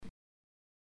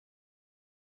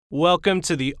Welcome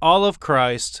to the All of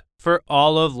Christ for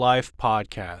All of Life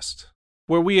podcast,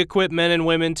 where we equip men and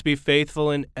women to be faithful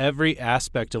in every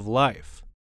aspect of life.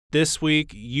 This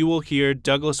week, you will hear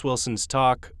Douglas Wilson's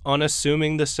talk on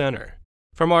Assuming the Center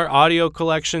from our audio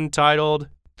collection titled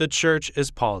The Church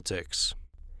is Politics.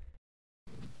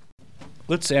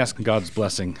 Let's ask God's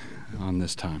blessing on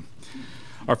this time.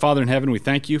 Our Father in heaven, we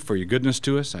thank you for your goodness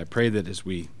to us. I pray that as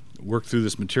we work through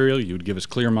this material, you would give us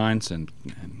clear minds and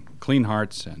clean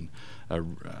hearts and a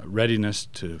readiness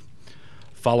to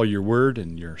follow your word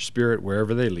and your spirit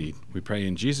wherever they lead. We pray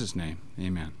in Jesus' name.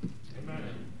 Amen. Amen.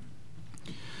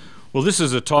 Well, this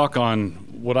is a talk on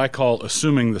what I call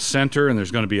assuming the center, and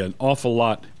there's going to be an awful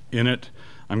lot in it.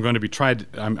 I'm going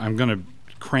to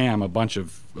cram a bunch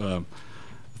of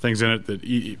things in it that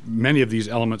many of these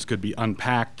elements could be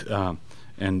unpacked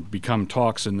and become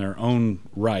talks in their own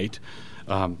right.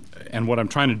 And what I'm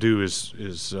trying to do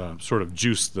is sort of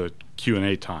juice the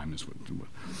Q&A time,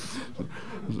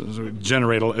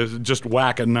 just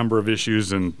whack a number of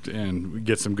issues and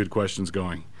get some good questions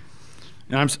going.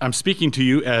 And I'm speaking to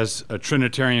you as a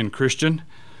Trinitarian Christian.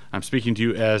 I'm speaking to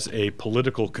you as a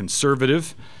political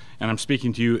conservative, and I'm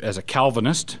speaking to you as a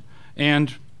Calvinist,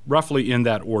 and roughly in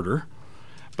that order.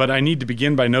 But I need to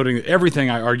begin by noting that everything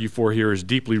I argue for here is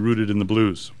deeply rooted in the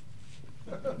blues.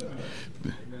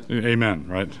 Amen,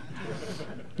 right?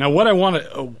 Now, what I want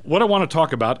to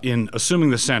talk about in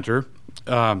assuming the center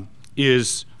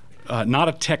is not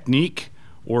a technique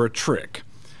or a trick.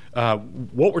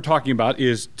 What we're talking about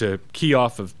is, to key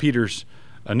off of Peter's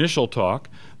initial talk,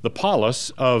 the polis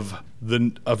of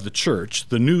the church,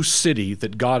 the new city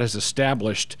that God has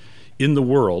established in the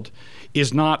world,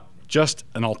 is not just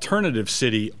an alternative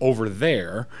city over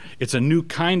there. It's a new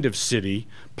kind of city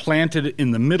planted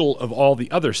in the middle of all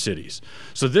the other cities.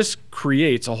 So this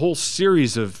creates a whole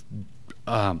series of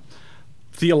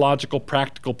theological,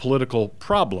 practical, political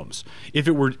problems.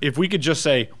 If we could just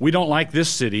say, we don't like this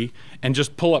city, and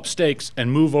just pull up stakes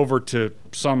and move over to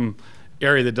some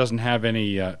area that doesn't have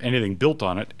anything built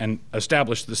on it and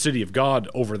establish the city of God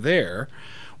over there,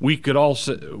 we should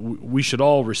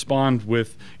all respond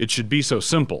with, it should be so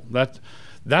simple.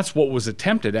 That's what was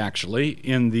attempted, actually,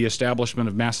 in the establishment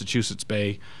of Massachusetts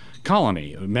Bay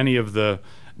Colony. Many of the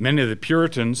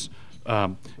Puritans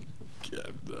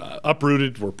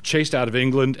uprooted, were chased out of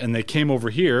England, and they came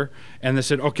over here, and they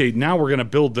said, okay, now we're going to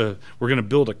build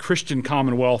a Christian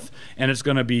commonwealth, and it's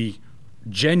going to be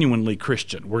genuinely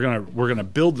Christian. We're going to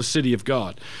build the city of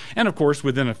God. And of course,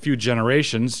 within a few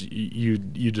generations, you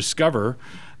discover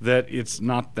that it's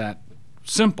not that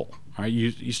simple. Right?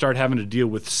 You start having to deal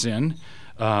with sin.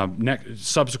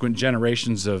 Subsequent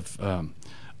generations of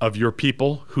your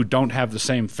people who don't have the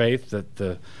same faith that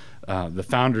the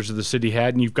founders of the city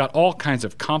had, and you've got all kinds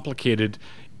of complicated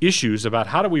issues about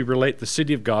how do we relate the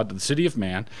city of God to the city of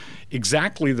man,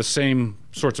 exactly the same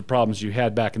sorts of problems you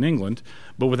had back in England,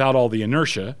 but without all the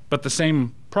inertia, but the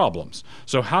same problems.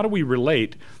 So how do we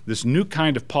relate this new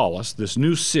kind of polis, this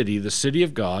new city, the city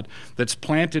of God, that's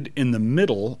planted in the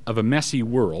middle of a messy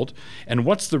world, and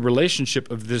what's the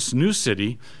relationship of this new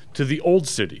city to the old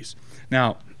cities?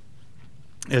 Now,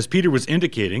 as Peter was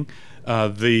indicating,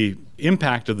 the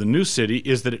impact of the new city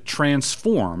is that it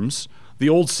transforms the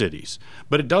old cities,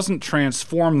 but it doesn't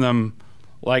transform them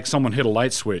like someone hit a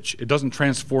light switch. It doesn't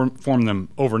transform them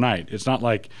overnight. It's not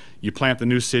like you plant the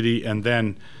new city and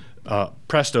then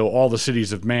presto, all the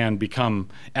cities of man become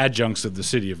adjuncts of the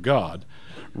city of God.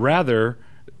 Rather,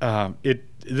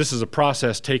 this is a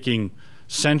process taking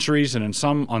centuries, and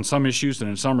on some issues and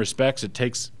in some respects, it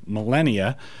takes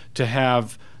millennia to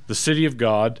have the city of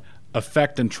God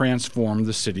affect and transform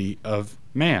the city of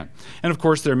man. And of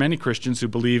course, there are many Christians who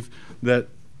believe that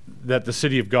the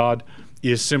city of God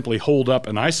is simply holed up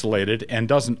and isolated and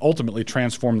doesn't ultimately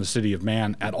transform the city of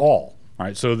man at all. All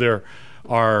right, so there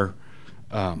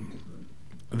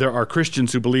are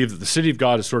Christians who believe that the city of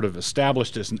God is sort of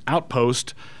established as an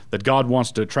outpost, that God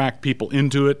wants to attract people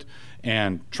into it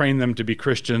and train them to be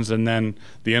Christians, and then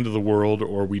the end of the world,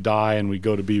 or we die and we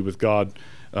go to be with God.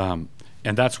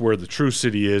 And that's where the true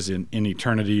city is in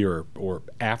eternity, or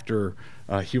after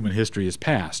human history is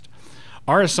past.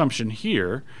 Our assumption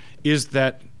here is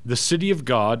that the city of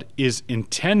God is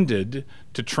intended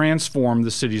to transform the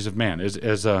cities of man. As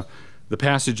the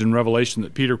passage in Revelation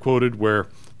that Peter quoted, where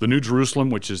the New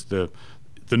Jerusalem, which is the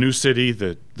new city,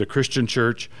 the Christian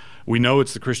church, we know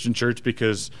it's the Christian church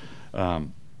because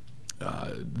the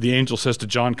angel says to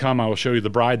John, "Come, I will show you the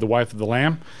bride, the wife of the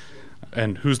Lamb."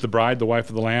 And who's the bride, the wife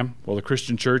of the Lamb? Well, the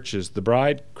Christian church is the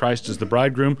bride. Christ is the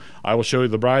bridegroom. I will show you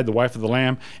the bride, the wife of the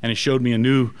Lamb. And he showed me the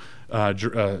New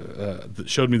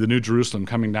Jerusalem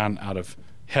coming down out of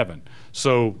heaven.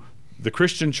 So the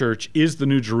Christian church is the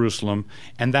New Jerusalem,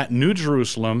 and that New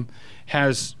Jerusalem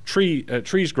has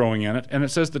trees growing in it, and it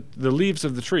says that the leaves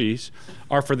of the trees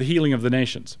are for the healing of the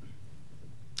nations.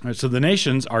 All right, so the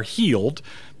nations are healed,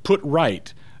 put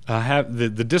right, have the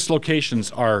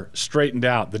dislocations are straightened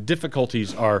out, the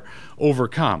difficulties are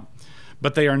overcome.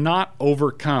 But they are not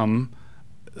overcome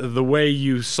the way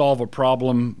you solve a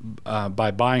problem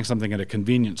by buying something at a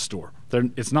convenience store.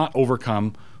 It's not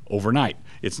overcome overnight.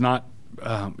 It's not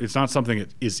something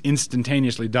that is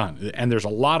instantaneously done. And there's a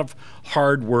lot of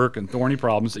hard work and thorny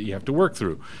problems that you have to work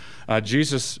through.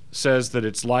 Jesus says that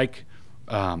it's like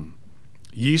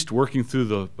yeast working through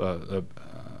the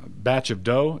batch of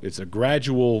dough. It's a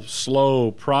gradual,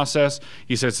 slow process.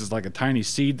 He says it's like a tiny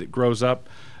seed that grows up.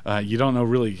 You don't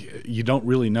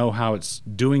really know how it's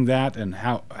doing that, and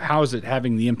how is it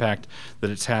having the impact that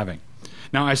it's having.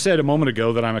 Now, I said a moment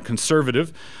ago that I'm a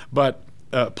conservative, but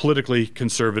politically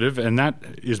conservative, and that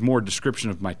is more a description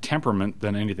of my temperament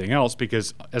than anything else,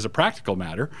 because as a practical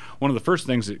matter, one of the first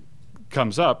things that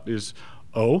comes up is,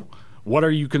 what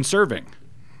are you conserving?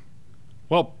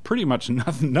 Well, pretty much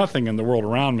nothing in the world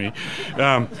around me.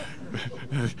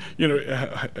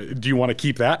 Do you want to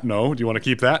keep that? No. Do you want to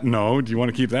keep that? No. Do you want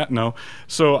to keep that? No.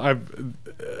 So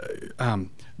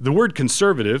the word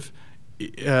conservative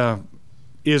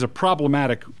is a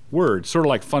problematic word, sort of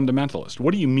like fundamentalist.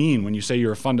 What do you mean when you say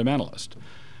you're a fundamentalist?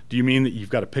 Do you mean that you've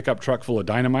got a pickup truck full of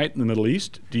dynamite in the Middle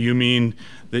East? Do you mean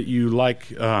that you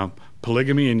like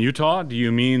polygamy in Utah? Do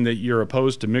you mean that you're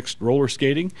opposed to mixed roller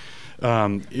skating?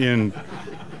 What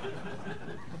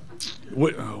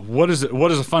is a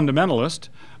fundamentalist?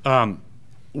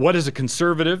 What is a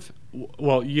conservative?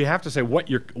 Well, you have to say what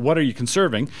are you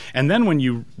conserving, and then when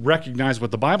you recognize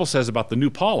what the Bible says about the new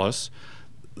polis,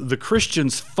 the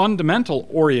Christian's fundamental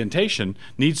orientation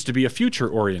needs to be a future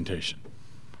orientation.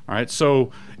 All right,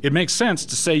 so it makes sense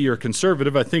to say you're a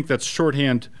conservative. I think that's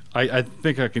shorthand. I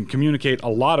think I can communicate a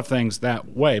lot of things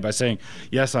that way by saying,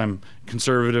 yes, I'm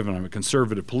conservative and I'm a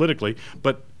conservative politically,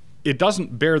 but it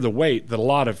doesn't bear the weight that a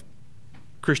lot of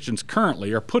Christians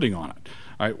currently are putting on it.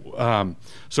 All right,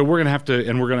 so we're going to have to,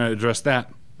 and we're going to address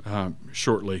that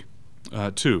shortly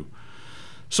too.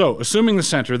 So, assuming the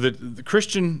center, that the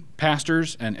Christian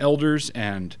pastors and elders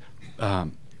and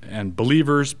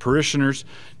believers, parishioners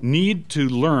need to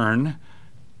learn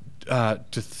to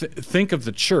think of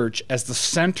the church as the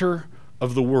center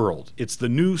of the world. It's the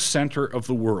new center of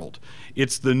the world.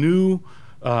 It's the new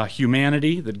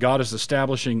humanity that God is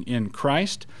establishing in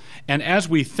Christ. And as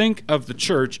we think of the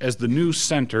church as the new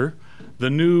center, the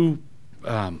new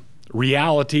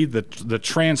reality, the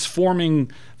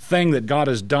transforming thing that God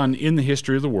has done in the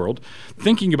history of the world,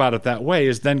 thinking about it that way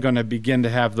is then going to begin to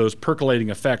have those percolating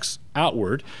effects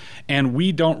outward, and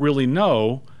we don't really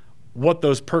know what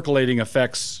those percolating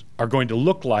effects are going to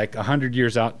look like 100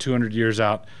 years out, 200 years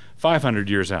out, 500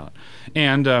 years out.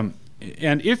 And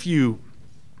if you,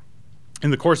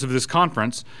 in the course of this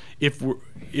conference,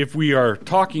 if we are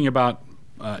talking about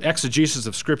exegesis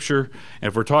of Scripture, and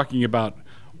if we're talking about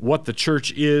what the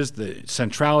church is, the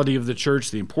centrality of the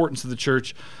church, the importance of the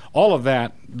church, all of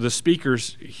that, the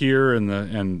speakers here and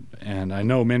I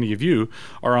know many of you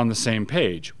are on the same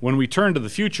page. When we turn to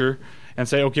the future and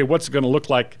say, okay, what's it going to look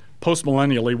like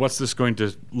postmillennially? What's this going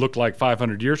to look like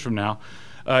 500 years from now?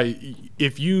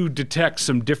 If you detect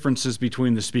some differences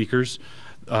between the speakers,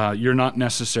 you're not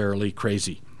necessarily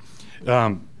crazy.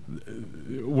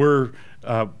 We're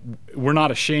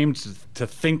not ashamed to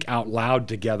think out loud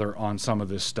together on some of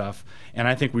this stuff, and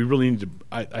I think we really need to.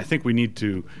 I think we need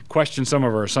to question some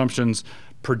of our assumptions,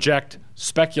 project,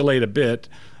 speculate a bit,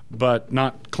 but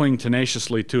not cling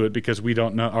tenaciously to it, because we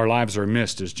don't know. Our lives are a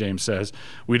mist, as James says.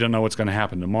 We don't know what's going to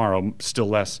happen tomorrow, still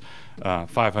less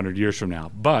 500 years from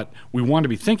now. But we want to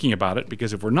be thinking about it,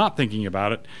 because if we're not thinking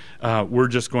about it, we're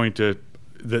just going to.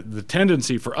 The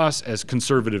tendency for us as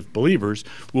conservative believers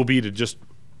will be to just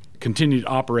continue to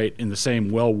operate in the same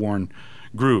well-worn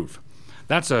groove.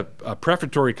 That's a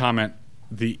prefatory comment.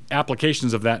 The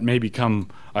applications of that may become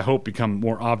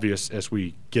more obvious as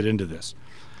we get into this.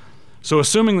 So,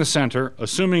 assuming the center,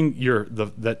 assuming your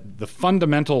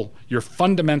fundamental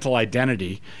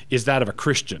identity is that of a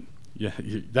Christian,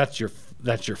 that's your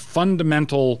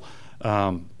fundamental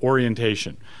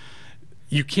orientation.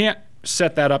 You can't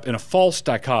set that up in a false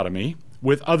dichotomy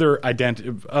with other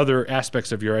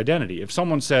aspects of your identity. If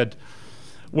someone said,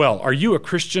 well, are you a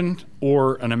Christian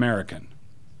or an American?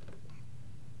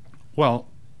 Well,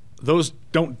 those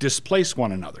don't displace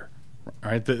one another,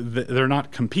 right? They're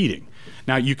not competing.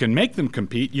 Now, you can make them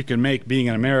compete. You can make being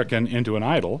an American into an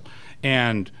idol,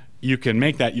 and you can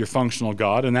make that your functional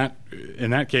God. And that,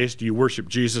 in that case, do you worship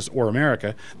Jesus or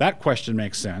America? That question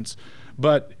makes sense.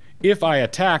 But if I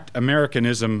attacked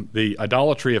Americanism, the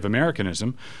idolatry of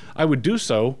Americanism, I would do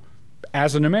so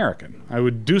as an American. I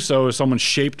would do so as someone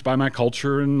shaped by my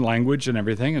culture and language and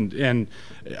everything. And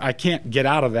I can't get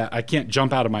out of that. I can't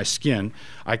jump out of my skin.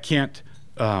 I can't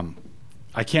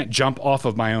jump off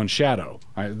of my own shadow.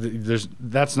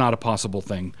 That's not a possible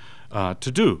thing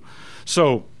to do.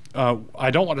 So I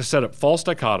don't want to set up false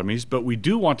dichotomies, but we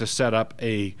do want to set up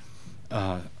a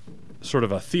sort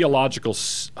of a theological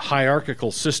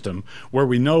hierarchical system where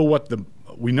we know what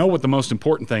the most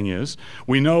important thing is.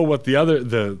 We know what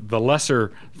the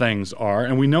lesser things are,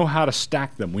 and we know how to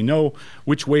stack them. We know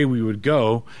which way we would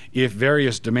go if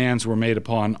various demands were made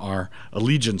upon our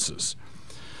allegiances.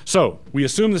 So we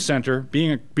assume the center,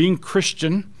 being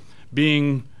Christian,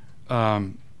 being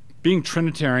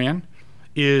Trinitarian,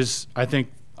 is, I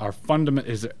think, our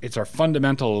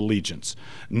fundamental allegiance.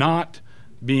 Not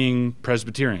being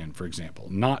Presbyterian, for example,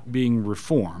 not being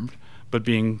Reformed, but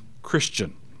being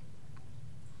Christian.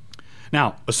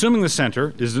 Now, assuming the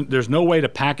center, there's no way to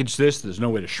package this, there's no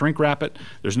way to shrink wrap it,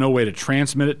 there's no way to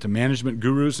transmit it to management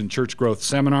gurus and church growth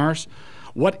seminars.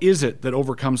 What is it that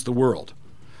overcomes the world?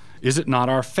 Is it not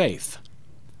our faith?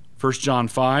 1 John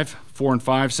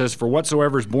 5:4-5 says, "For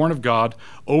whatsoever is born of God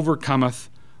overcometh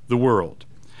the world.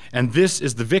 And this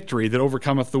is the victory that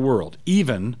overcometh the world,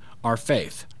 even our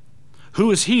faith. Who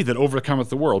is he that overcometh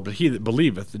the world, but he that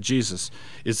believeth that Jesus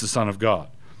is the Son of God?"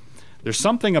 There's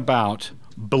something about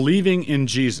believing in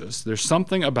Jesus. There's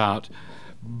something about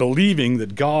believing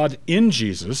that God in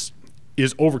Jesus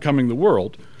is overcoming the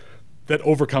world that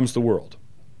overcomes the world.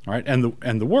 All right? And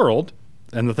the world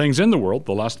and the things in the world,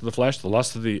 the lust of the flesh, the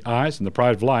lust of the eyes, and the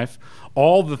pride of life,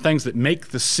 all the things that make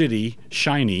the city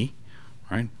shiny,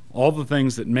 right? All the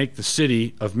things that make the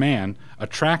city of man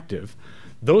attractive,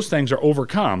 those things are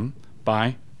overcome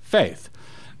by faith,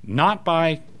 not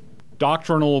by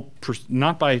doctrinal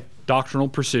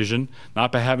precision,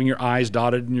 not by having your I's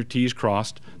dotted and your T's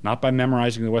crossed, not by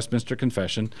memorizing the Westminster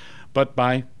Confession, but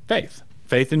by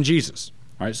faith in Jesus.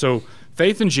 All right, so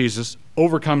faith in Jesus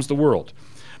overcomes the world.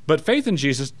 But faith in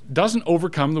Jesus doesn't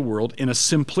overcome the world in a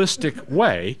simplistic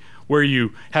way where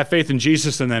you have faith in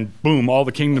Jesus and then boom, all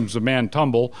the kingdoms of man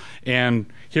tumble, and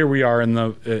here we are in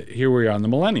the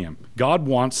millennium. God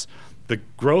wants the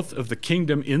growth of the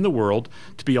kingdom in the world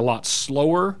to be a lot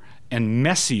slower and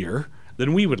messier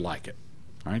than we would like it.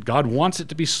 All right? God wants it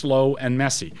to be slow and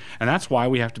messy, and that's why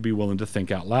we have to be willing to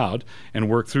think out loud and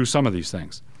work through some of these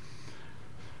things.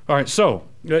 All right, so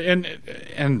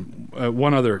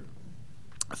one other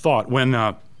thought: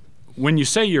 when you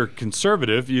say you're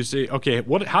conservative, you say, okay,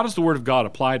 how does the Word of God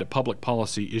apply to public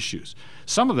policy issues?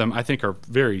 Some of them I think are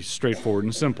very straightforward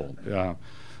and simple.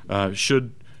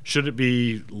 Should it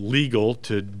be legal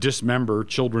to dismember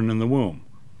children in the womb?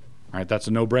 All right, that's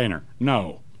a no-brainer.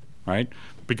 No, right?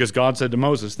 Because God said to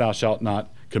Moses, "Thou shalt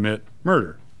not commit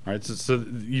murder." All right, so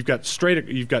you've got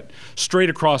straight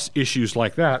across issues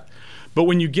like that. But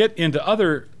when you get into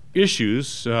other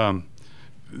issues,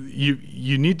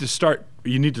 you need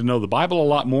to know the Bible a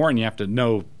lot more, and you have to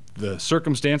know the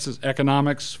circumstances,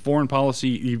 economics, foreign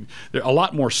policy. A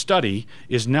lot more study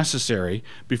is necessary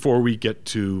before we get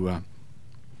to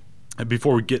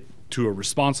a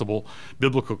responsible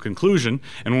biblical conclusion.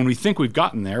 And when we think we've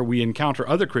gotten there, we encounter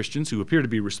other Christians who appear to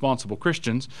be responsible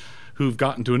Christians who've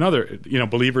gotten to another,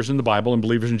 believers in the Bible and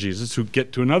believers in Jesus who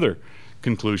get to another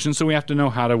conclusion. So we have to know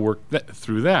how to work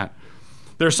through that.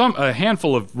 There's a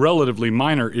handful of relatively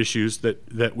minor issues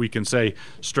that we can say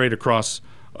straight across.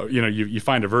 You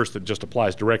find a verse that just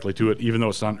applies directly to it, even though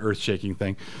it's not an earth-shaking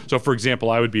thing. So, for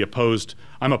example,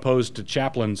 I'm opposed to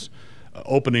chaplains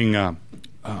opening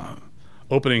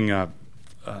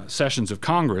sessions of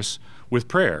Congress with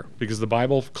prayer, because the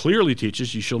Bible clearly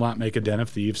teaches you shall not make a den of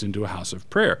thieves into a house of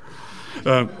prayer,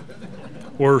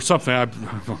 or something,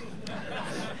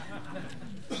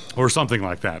 or something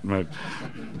like that.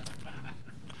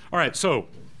 All right, so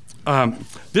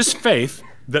this faith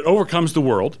that overcomes the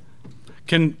world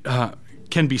can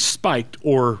be spiked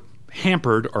or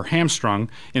hampered or hamstrung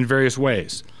in various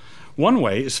ways. One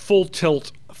way is full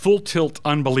tilt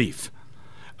unbelief.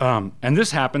 And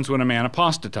this happens when a man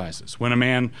apostatizes, when a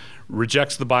man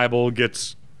rejects the Bible,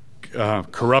 gets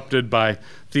corrupted by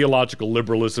theological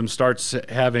liberalism, starts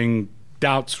having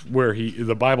doubts where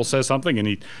the Bible says something and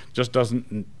he just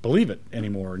doesn't believe it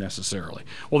anymore necessarily.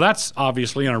 Well, that's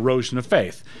obviously an erosion of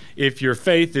faith. If your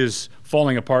faith is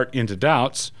falling apart into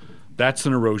doubts, that's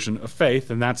an erosion of faith,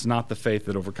 and that's not the faith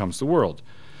that overcomes the world.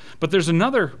 But there's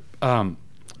another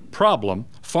problem,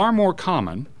 far more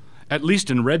common, at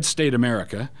least in red state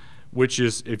America, which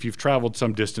is, if you've traveled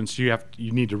some distance, you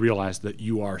need to realize that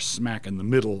you are smack in the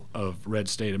middle of red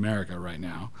state America right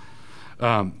now.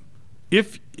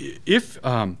 If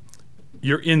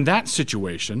you're in that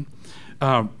situation,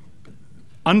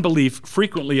 unbelief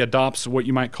frequently adopts what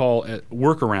you might call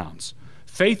workarounds.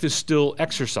 Faith is still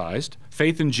exercised.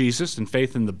 Faith in Jesus and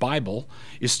faith in the Bible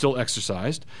is still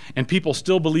exercised, and people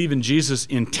still believe in Jesus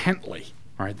intently.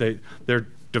 All right, they're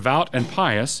devout and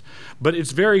pious, but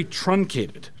it's very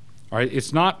truncated. All right,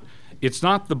 it's not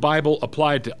the Bible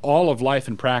applied to all of life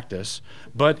and practice,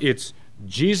 but it's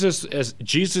Jesus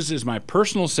is my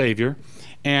personal Savior,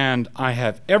 and I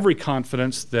have every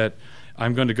confidence that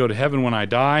I'm going to go to heaven when I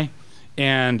die,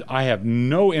 and I have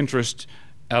no interest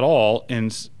at all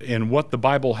in what the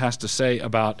Bible has to say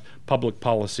about public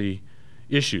policy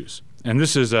issues. And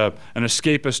this is an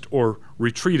escapist or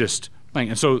retreatist thing.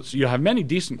 And so you have many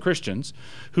decent Christians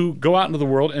who go out into the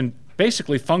world and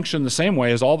basically function the same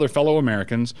way as all their fellow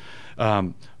Americans,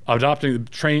 they adopt the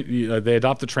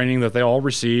training that they all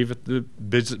receive at the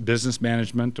business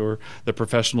management or the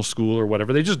professional school or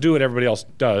whatever. They just do what everybody else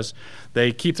does.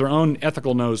 They keep their own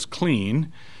ethical nose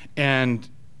clean, and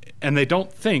they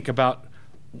don't think about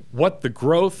what the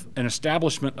growth and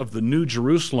establishment of the New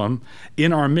Jerusalem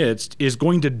in our midst is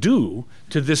going to do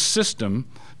to this system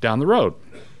down the road.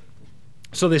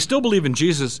 So they still believe in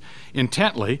Jesus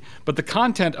intently, but the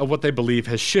content of what they believe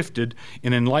has shifted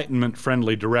in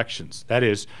enlightenment-friendly directions. That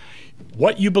is,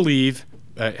 what you believe.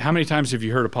 How many times have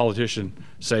you heard a politician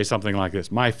say something like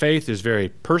this? My faith is very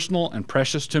personal and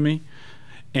precious to me,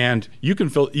 and you can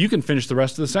finish the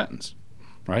rest of the sentence,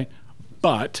 right?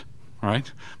 But,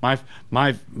 right,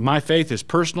 my faith is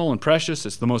personal and precious.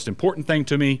 It's the most important thing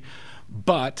to me,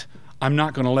 but I'm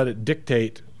not going to let it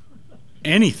dictate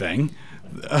anything.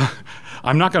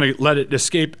 I'm not going to let it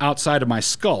escape outside of my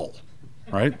skull,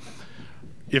 right?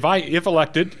 If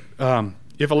elected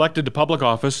to public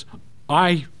office,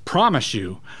 I promise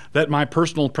you that my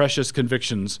personal precious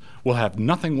convictions will have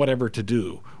nothing whatever to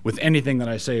do with anything that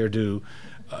I say or do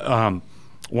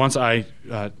once I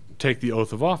take the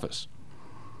oath of office.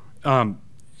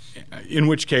 In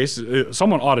which case,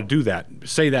 someone ought to do that,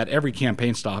 say that every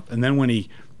campaign stop, and then when he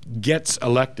gets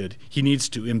elected, he needs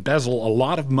to embezzle a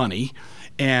lot of money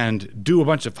and do a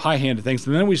bunch of high-handed things.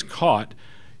 And then when he's caught,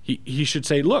 he should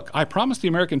say, look, I promised the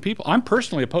American people, I'm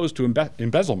personally opposed to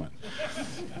embezzlement.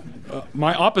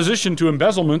 My opposition to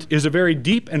embezzlement is a very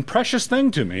deep and precious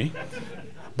thing to me,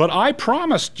 but I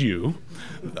promised you,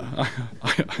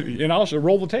 and I'll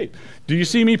roll the tape. Do you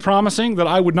see me promising that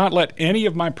I would not let any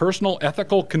of my personal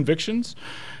ethical convictions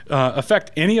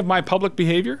affect any of my public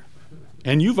behavior?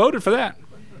 And you voted for that.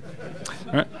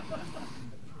 Right?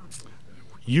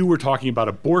 You were talking about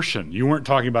abortion. You weren't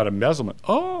talking about embezzlement.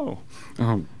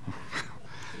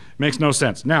 Makes no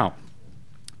sense. Now,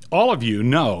 all of you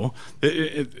know,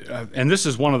 and this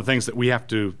is one of the things that we have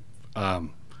to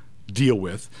deal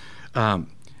with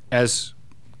as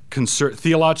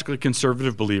theologically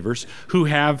conservative believers who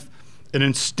have an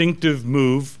instinctive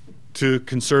move to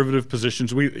conservative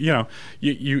positions.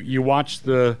 You watch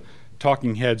the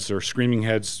talking heads or screaming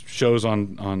heads shows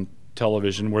on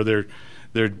television where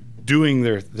they're doing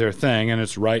their thing, and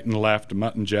it's right and left,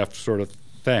 Mutt and Jeff sort of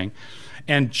thing.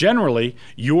 And generally,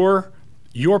 your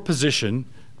position,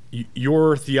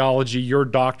 your theology, your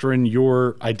doctrine,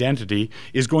 your identity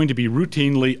is going to be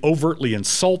routinely, overtly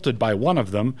insulted by one of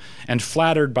them and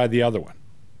flattered by the other one.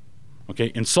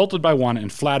 Okay, insulted by one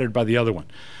and flattered by the other one.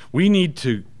 We need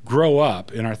to grow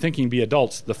up in our thinking, be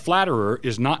adults. The flatterer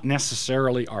is not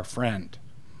necessarily our friend.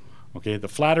 Okay, the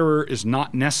flatterer is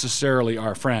not necessarily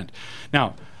our friend.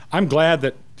 Now, I'm glad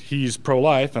that he's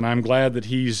pro-life, and I'm glad that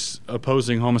he's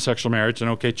opposing homosexual marriage, and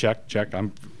okay, check,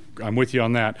 I'm with you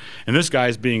on that. And this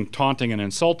guy's being taunting and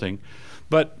insulting.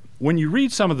 But when you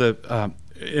read some of the,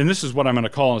 and this is what I'm going to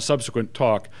call in a subsequent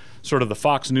talk, sort of the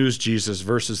Fox News Jesus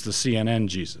versus the CNN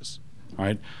Jesus, all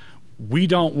right? We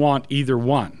don't want either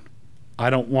one. I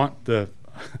don't want the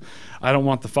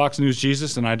Fox News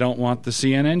Jesus, and I don't want the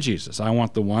CNN Jesus. I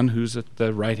want the one who's at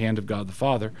the right hand of God the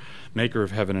Father, maker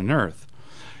of heaven and earth.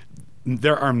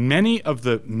 There are many of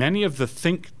the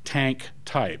think tank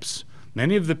types,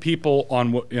 many of the people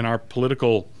in our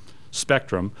political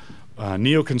spectrum,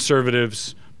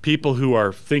 neoconservatives, people who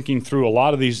are thinking through a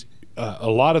lot of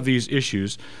these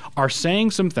issues, are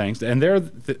saying some things, and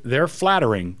they're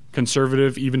flattering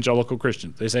conservative evangelical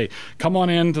Christians. They say, "Come on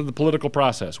into the political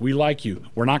process. We like you.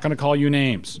 We're not going to call you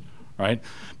names, right?"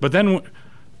 But then,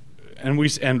 and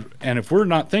if we're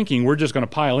not thinking, we're just going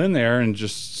to pile in there and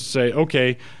just say,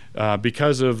 "Okay."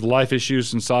 Because of life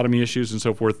issues and sodomy issues and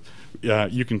so forth,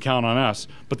 you can count on us.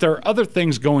 But there are other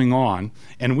things going on,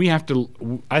 and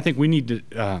I think we need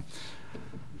to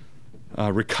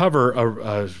recover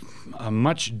a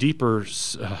much deeper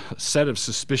set of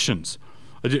suspicions.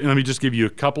 Let me just give you a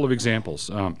couple of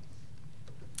examples.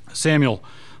 Samuel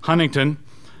Huntington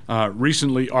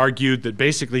recently argued that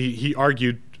basically he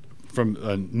argued from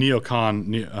a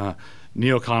neocon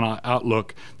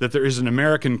outlook that there is an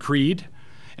American creed,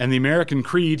 and the American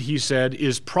creed, he said,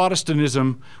 is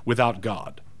Protestantism without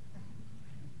God.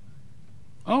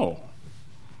 Oh.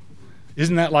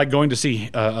 Isn't that like going to see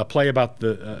a play about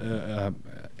the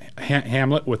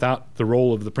Hamlet without the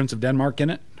role of the Prince of Denmark in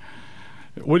it?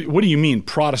 What do you mean,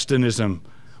 Protestantism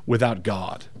without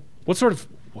God? What sort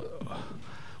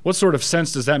of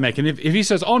sense does that make? And if he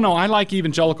says, oh no, I like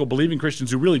evangelical believing Christians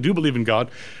who really do believe in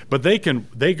God, but they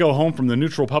go home from the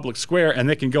neutral public square, and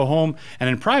they can go home and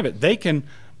in private they can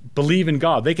believe in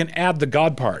God. They can add the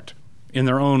God part in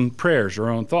their own prayers or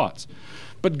own thoughts.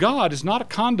 But God is not a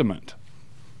condiment.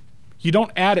 You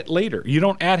don't add it later. You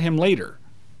don't add him later,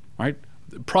 right?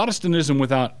 Protestantism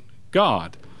without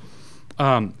God.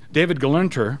 David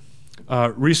Gelernter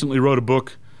recently wrote a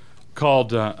book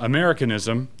called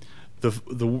Americanism.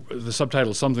 The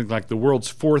subtitle is something like the world's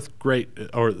fourth great,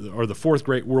 or the fourth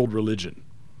great world religion.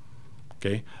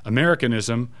 Okay,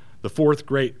 Americanism, the fourth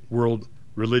great world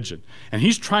religion, and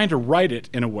he's trying to write it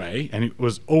in a way, and he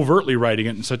was overtly writing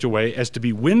it in such a way as to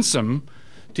be winsome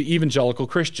to evangelical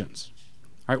Christians.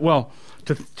 All right. Well,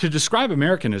 to describe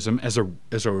Americanism as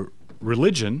a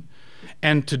religion,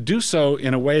 and to do so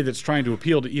in a way that's trying to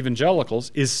appeal to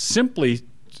evangelicals, is simply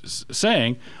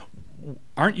saying,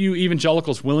 aren't you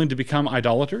evangelicals willing to become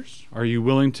idolaters? Are you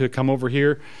willing to come over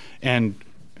here and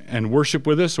worship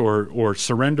with us, or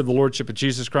surrender the lordship of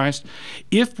Jesus Christ?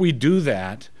 If we do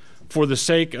that for the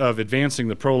sake of advancing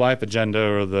the pro-life agenda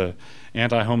or the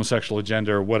anti-homosexual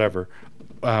agenda or whatever,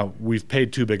 we've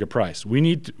paid too big a price. We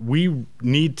need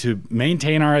to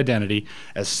maintain our identity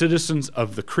as citizens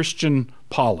of the Christian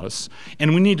polis,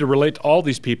 and we need to relate to all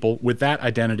these people with that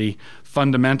identity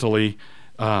fundamentally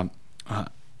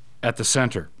at the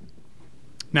center.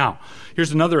 Now,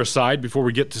 here's another aside before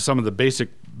we get to some of the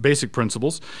basic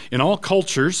principles. In all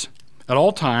cultures, at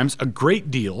all times, a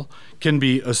great deal can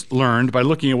be learned by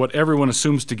looking at what everyone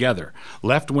assumes together: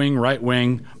 left wing, right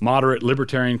wing, moderate,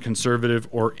 libertarian, conservative,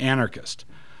 or anarchist.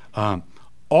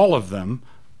 All of them,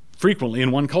 frequently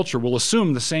in one culture, will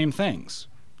assume the same things.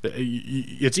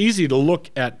 It's easy to look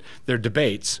at their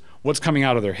debates, what's coming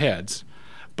out of their heads,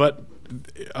 but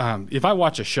if I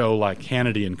watch a show like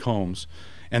Hannity and Combs,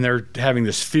 and they're having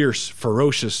this fierce,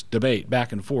 ferocious debate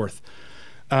back and forth,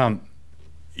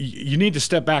 you need to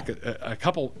step back a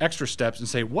couple extra steps and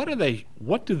say, what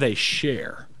do they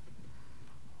share?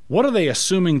 What are they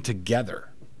assuming together?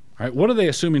 Right? What are they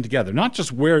assuming together? Not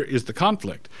just where is the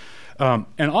conflict. And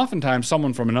oftentimes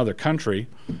someone from another country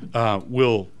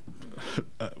will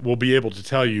be able to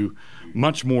tell you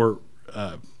much more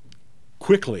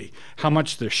quickly how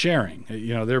much they're sharing.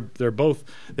 You know,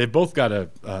 they've both got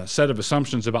a set of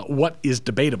assumptions about what is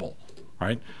debatable,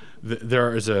 right?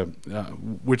 There is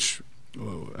which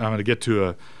I'm going to get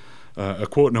to a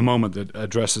quote in a moment that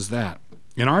addresses that.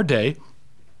 In our day,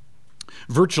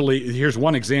 here's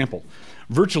one example.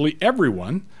 Virtually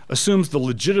everyone assumes the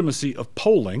legitimacy of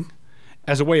polling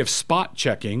as a way of spot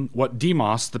checking what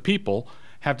demos, the people,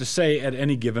 have to say at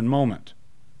any given moment.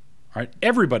 Right?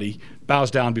 Everybody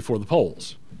bows down before the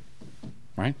polls.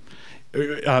 Right?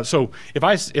 So if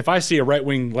I see a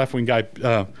right-wing, left-wing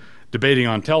guy debating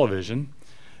on television,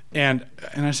 and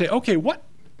I say, okay,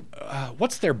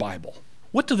 what's their Bible?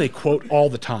 What do they quote all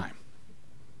the time?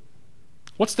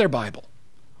 What's their Bible?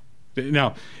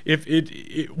 Now,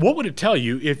 what would it tell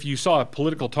you if you saw a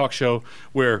political talk show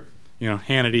where,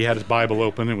 Hannity had his Bible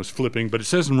open and was flipping, but it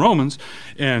says in Romans,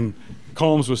 and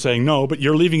Combs was saying, no, but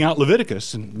you're leaving out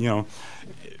Leviticus, and,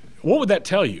 what would that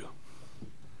tell you?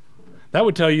 That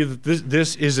would tell you that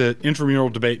this is an intramural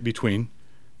debate between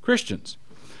Christians.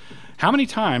 How many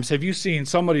times have you seen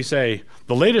somebody say,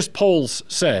 the latest polls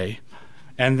say,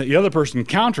 and the other person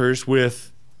counters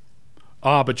with,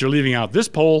 but you're leaving out this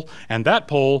poll and that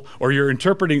poll, or you're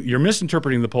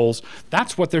misinterpreting the polls?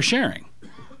 That's what they're sharing,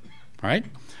 right?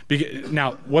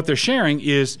 Now, what they're sharing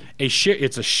is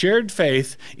it's a shared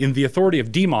faith in the authority of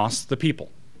demos, the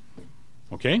people.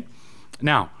 Okay?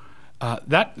 Now,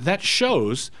 that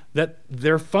shows that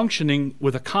they're functioning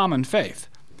with a common faith.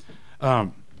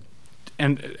 And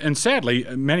sadly,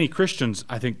 many Christians,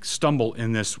 I think, stumble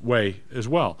in this way as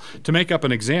well. To make up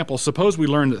an example, suppose we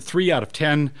learn that 3 out of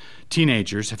 10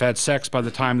 teenagers have had sex by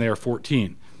the time they are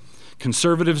 14.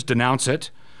 Conservatives denounce it,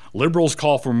 liberals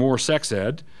call for more sex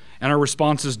ed, and our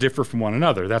responses differ from one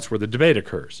another. That's where the debate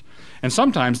occurs. And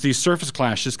sometimes these surface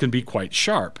clashes can be quite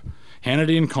sharp.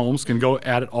 Hannity and Combs can go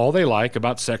at it all they like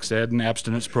about sex ed and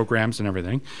abstinence programs and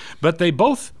everything, but they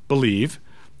both believe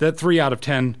that 3 out of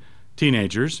 10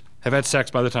 teenagers have had sex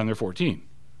by the time they're 14.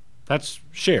 That's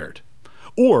shared.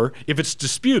 Or if it's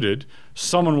disputed,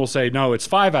 someone will say, no, it's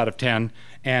 5 out of 10,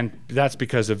 and that's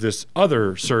because of this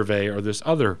other survey or this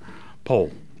other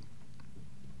poll.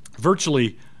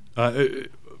 Virtually,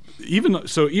 even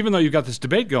though you've got this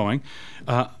debate going,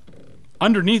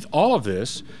 underneath all of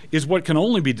this is what can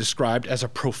only be described as a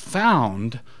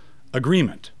profound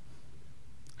agreement,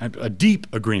 a deep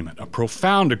agreement, a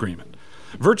profound agreement.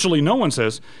 Virtually no one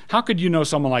says, how could you know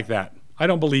someone like that? I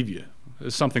don't believe you.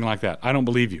 Something like that. I don't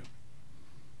believe you.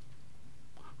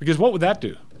 Because what would that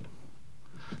do?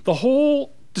 The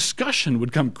whole discussion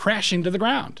would come crashing to the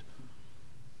ground,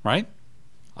 right?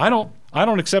 I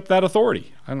don't accept that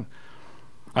authority.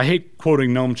 I hate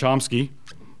quoting Noam Chomsky,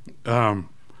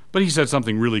 but he said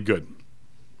something really good.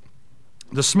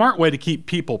 The smart way to keep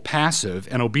people passive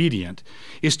and obedient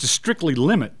is to strictly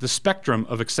limit the spectrum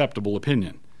of acceptable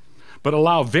opinion, but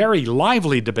allow very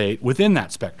lively debate within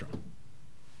that spectrum,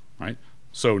 right?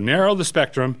 So narrow the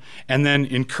spectrum and then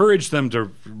encourage them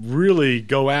to really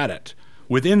go at it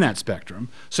within that spectrum.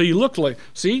 So you look like,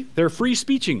 see, they're free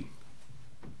speeching,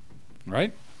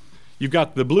 right? You've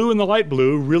got the blue and the light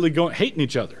blue really hating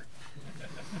each other.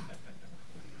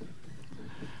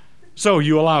 So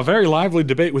you allow very lively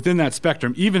debate within that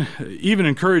spectrum, even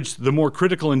encourage the more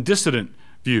critical and dissident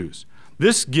views.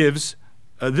 This gives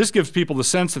people the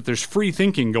sense that there's free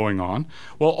thinking going on,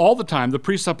 while all the time the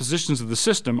presuppositions of the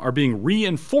system are being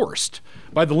reinforced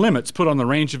by the limits put on the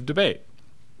range of debate.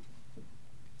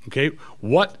 Okay,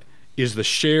 what is the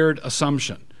shared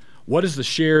assumption? What is the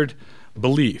shared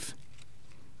belief?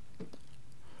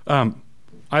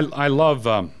 I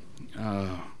love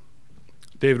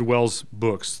David Wells'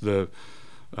 books, the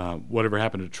Whatever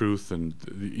Happened to Truth, and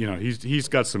he's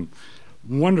got some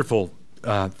wonderful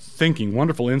thinking,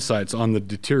 wonderful insights on the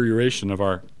deterioration of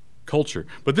our culture.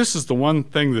 But this is the one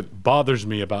thing that bothers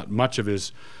me about much of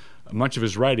his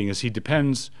writing is he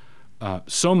depends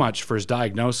so much for his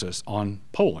diagnosis on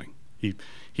polling.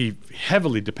 He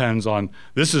heavily depends on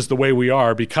this is the way we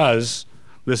are because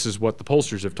this is what the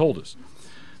pollsters have told us.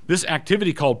 This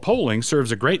activity called polling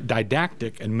serves a great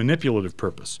didactic and manipulative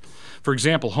purpose. For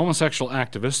example, homosexual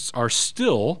activists are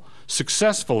still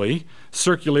successfully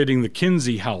circulating the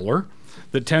Kinsey howler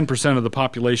that 10% of the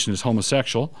population is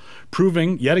homosexual,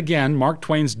 proving yet again Mark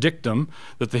Twain's dictum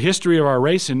that the history of our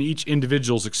race and each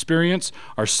individual's experience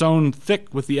are sewn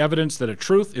thick with the evidence that a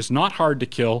truth is not hard to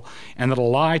kill and that a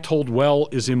lie told well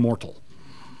is immortal.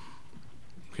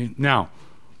 Okay, now,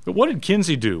 but what did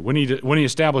Kinsey do when he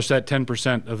established that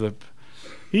 10% of the?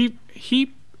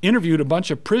 He interviewed a bunch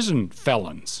of prison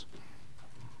felons,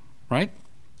 right?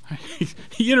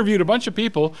 He interviewed a bunch of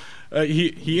people.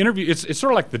 He interviewed. It's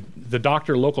sort of like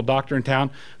the local doctor in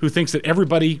town who thinks that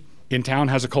everybody in town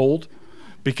has a cold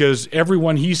because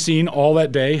everyone he's seen all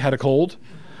that day had a cold.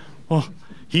 Well,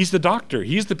 he's the doctor.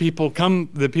 He's the people come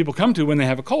to when they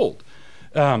have a cold.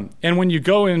 And when you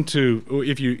go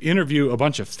if you interview a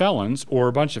bunch of felons or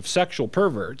a bunch of sexual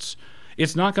perverts,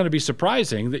 it's not going to be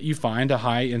surprising that you find a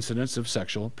high incidence of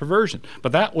sexual perversion.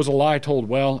 But that was a lie told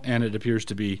well, and it appears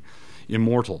to be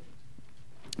immortal.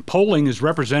 Polling is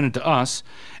represented to us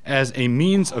as a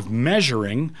means of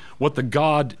measuring what the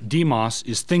god Demos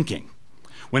is thinking,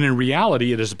 when in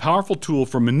reality it is a powerful tool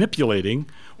for manipulating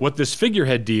what this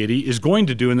figurehead deity is going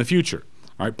to do in the future.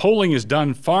 All right, polling is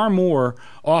done far more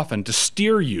often to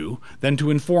steer you than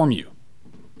to inform you.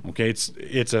 Okay,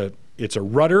 it's a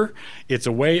rudder. It's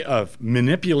a way of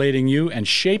manipulating you and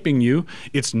shaping you.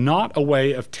 It's not a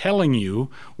way of telling you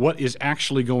what is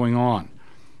actually going on.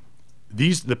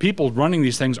 The people running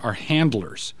these things are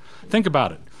handlers. Think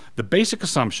about it. The basic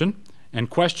assumption, and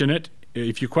question it,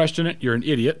 if you question it, you're an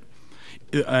idiot,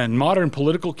 in modern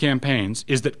political campaigns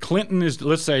is that Clinton is,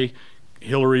 let's say,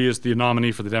 Hillary is the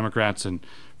nominee for the Democrats and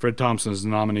Fred Thompson is the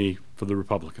nominee for the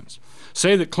Republicans.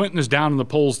 Say that Clinton is down in the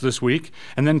polls this week,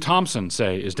 and then Thompson,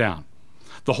 say, is down.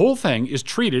 The whole thing is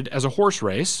treated as a horse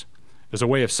race, as a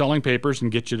way of selling papers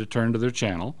and get you to turn to their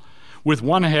channel, with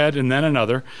one ahead and then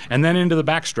another, and then into the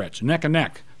backstretch, neck and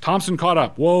neck. Thompson caught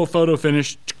up. Whoa, photo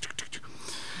finish.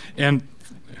 And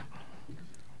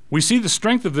we see the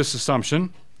strength of this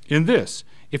assumption in this.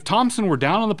 If Thompson were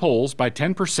down in the polls by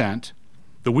 10%,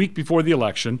 the week before the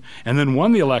election, and then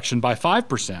won the election by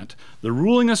 5%, the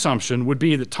ruling assumption would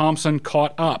be that Thompson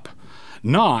caught up,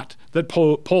 not that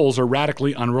polls are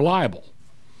radically unreliable.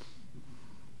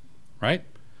 Right?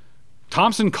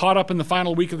 Thompson caught up in the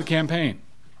final week of the campaign.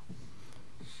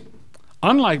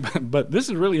 But this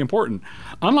is really important.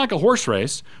 Unlike a horse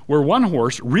race where one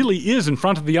horse really is in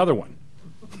front of the other one.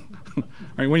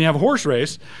 Right? When you have a horse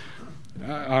race,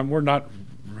 we're not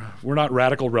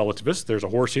radical relativists. There's a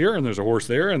horse here and there's a horse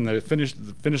there, and the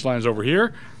finish line is over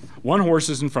here. One horse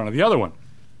is in front of the other one.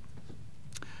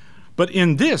 But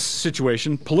in this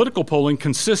situation, political polling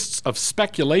consists of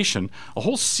speculation, a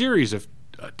whole series of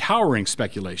towering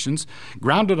speculations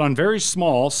grounded on very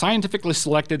small, scientifically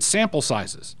selected sample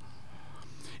sizes.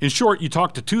 In short, you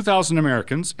talk to 2,000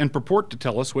 Americans and purport to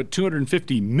tell us what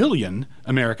 250 million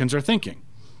Americans are thinking.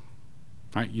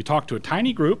 Right? You talk to a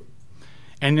tiny group,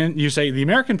 and then you say, the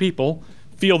American people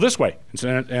feel this way,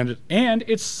 and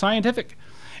it's scientific.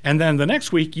 And then the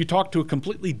next week, you talk to a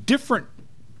completely different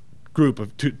group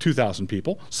of 2,000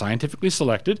 people, scientifically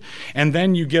selected, and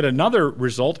then you get another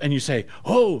result, and you say,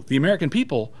 oh, the American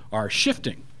people are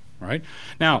shifting, right?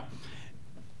 Now,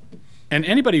 and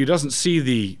anybody who doesn't see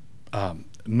the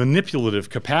manipulative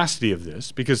capacity of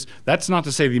this, because that's not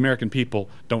to say the American people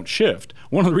don't shift.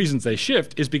 One of the reasons they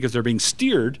shift is because they're being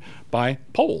steered by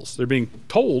polls. They're being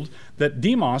told that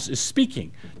Demos is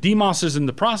speaking. Demos is in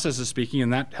the process of speaking,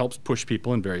 and that helps push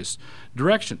people in various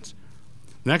directions.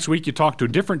 Next week, you talk to a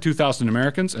different 2,000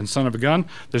 Americans, and son of a gun,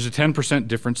 there's a 10%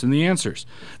 difference in the answers.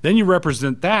 Then you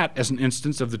represent that as an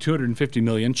instance of the 250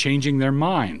 million changing their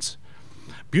minds.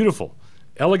 Beautiful,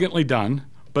 elegantly done,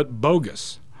 but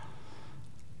bogus.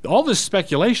 All this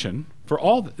speculation, for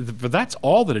that's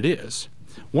all that it is,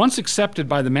 once accepted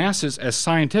by the masses as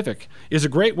scientific, is a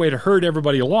great way to herd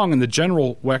everybody along in the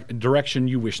general direction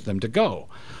you wish them to go.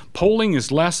 Polling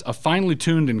is less a finely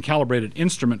tuned and calibrated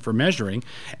instrument for measuring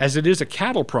as it is a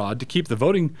cattle prod to keep the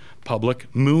voting public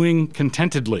mooing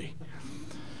contentedly.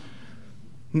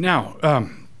 Now,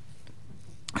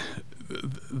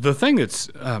 the thing that's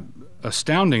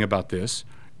astounding about this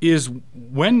is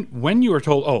when you are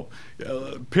told,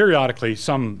 periodically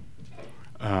some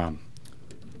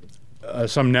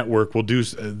network will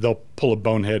they'll pull a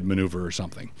bonehead maneuver or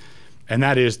something, and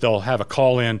that is they'll have a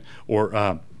call in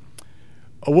or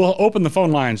we'll open the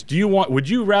phone lines. Would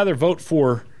you rather vote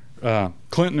for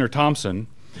Clinton or Thompson?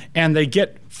 And they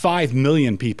get 5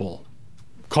 million people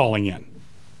calling in.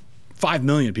 5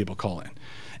 million people call in.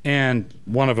 And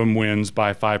one of them wins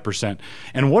by 5%.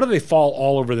 And what do they fall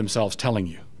all over themselves telling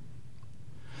you?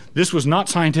 This was not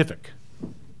scientific.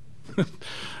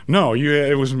 No,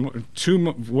 it was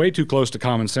way too close to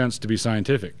common sense to be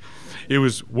scientific. It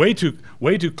was way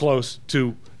too close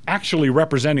to actually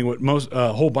representing what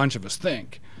a whole bunch of us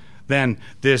think, than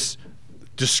this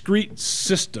discrete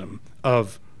system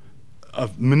of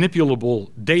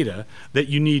manipulable data that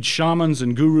you need shamans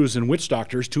and gurus and witch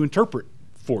doctors to interpret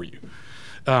for you.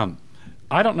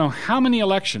 I don't know how many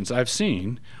elections I've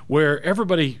seen where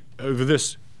everybody over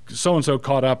this so-and-so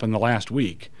caught up in the last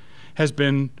week has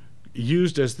been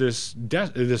used as this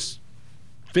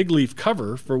fig leaf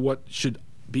cover for what should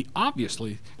be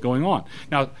obviously going on.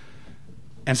 Now,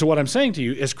 and so what I'm saying to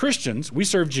you, as Christians, we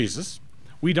serve Jesus.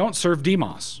 We don't serve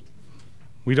Demos.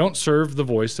 We don't serve the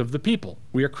voice of the people.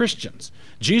 We are Christians.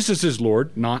 Jesus is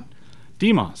Lord, not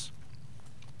Demos.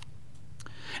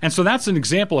 And so that's an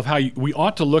example of how we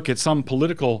ought to look at some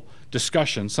political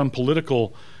discussion, some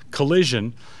political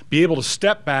collision, be able to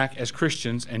step back as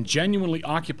Christians and genuinely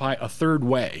occupy a third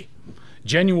way,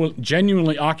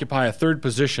 genuinely occupy a third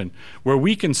position where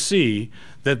we can see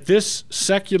that this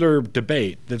secular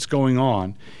debate that's going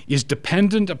on is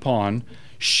dependent upon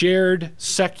shared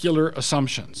secular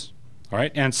assumptions. All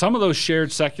right? And some of those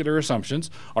shared secular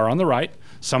assumptions are on the right,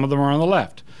 some of them are on the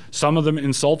left. Some of them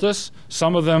insult us,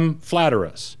 some of them flatter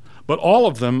us. But all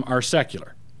of them are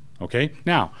secular. Okay?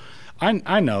 Now,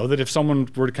 I know that if someone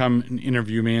were to come and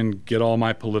interview me and get all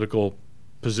my political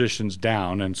positions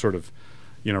down and sort of,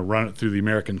 run it through the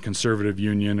American Conservative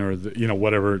Union or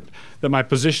whatever, that my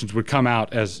positions would come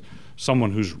out as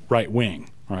someone who's right wing,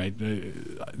 right?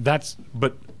 But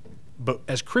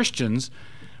as Christians,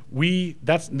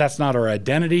 that's not our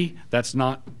identity. That's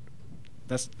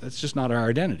just not our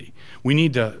identity. We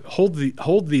need to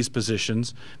hold these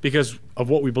positions because of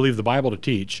what we believe the Bible to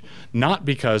teach, not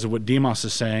because of what Demos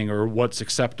is saying or what's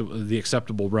the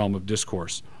acceptable realm of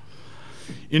discourse.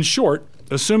 In short,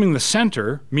 assuming the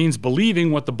center means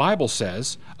believing what the Bible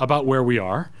says about where we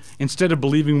are instead of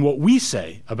believing what we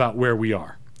say about where we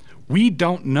are. We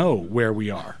don't know where we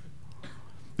are.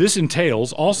 This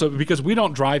entails also, because we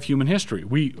don't drive human history.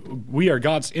 We are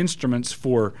God's instruments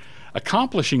for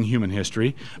accomplishing human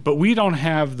history, but we don't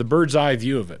have the bird's eye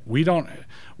view of it.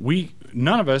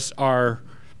 None of us are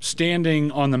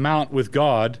standing on the mount with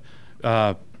God,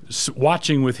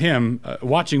 watching with him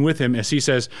as he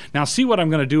says, now see what I'm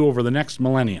going to do over the next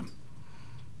millennium.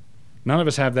 None of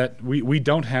us have that. We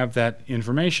don't have that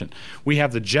information. We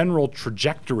have the general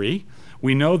trajectory.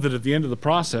 We know that at the end of the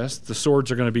process, the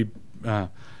swords are going to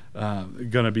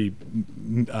be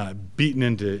beaten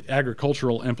into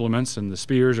agricultural implements, and the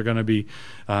spears are going to be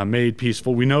made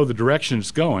peaceful. We know the direction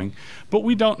it's going, but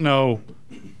we don't know,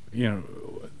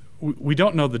 we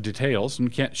don't know the details,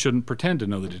 and shouldn't pretend to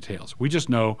know the details. We just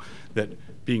know that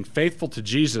being faithful to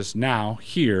Jesus now,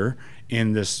 here,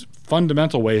 in this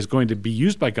fundamental way, is going to be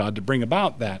used by God to bring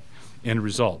about that end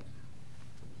result.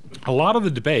 A lot of the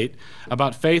debate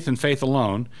about faith and faith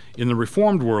alone in the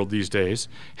Reformed world these days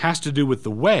has to do with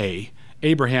the way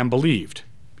Abraham believed.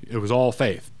 It was all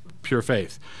faith, pure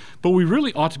faith. But we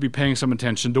really ought to be paying some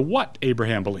attention to what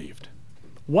Abraham believed.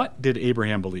 What did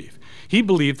Abraham believe? He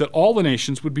believed that all the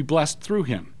nations would be blessed through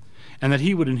him and that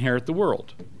he would inherit the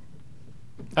world.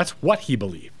 That's what he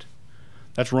believed.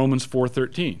 That's Romans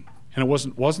 4:13. And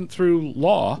it wasn't through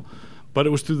law, but it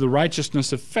was through the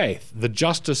righteousness of faith, the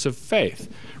justice of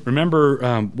faith.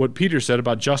 Remember what Peter said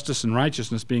about justice and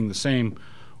righteousness being the same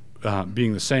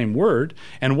word.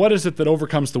 And what is it that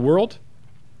overcomes the world?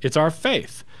 It's our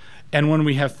faith. And when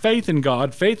we have faith in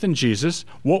God, faith in Jesus,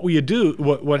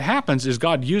 what happens is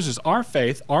God uses our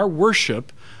faith, our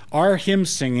worship, our hymn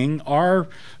singing, our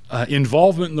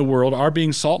involvement in the world, our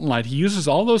being salt and light. He uses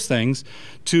all those things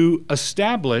to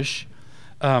establish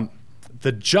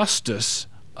the justice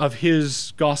of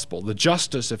his gospel. The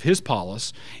justice of his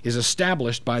polis is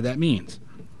established by that means.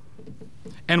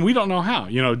 And we don't know how.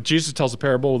 Jesus tells a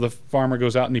parable. The farmer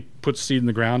goes out and he puts seed in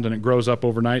the ground and it grows up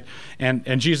overnight.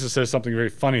 And Jesus says something very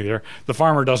funny there. The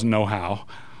farmer doesn't know how.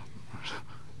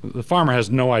 The farmer has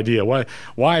no idea.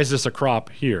 Why is this a crop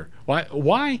here?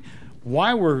 Why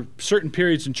were certain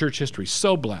periods in church history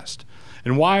so blessed?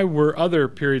 And why were other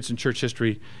periods in church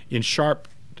history in sharp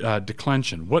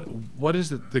declension? What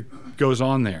is it that goes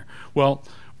on there? Well,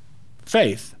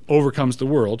 faith overcomes the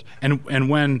world, and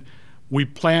when we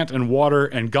plant and water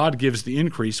and God gives the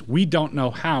increase, we don't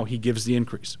know how he gives the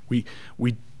increase. We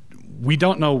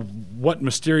don't know what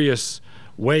mysterious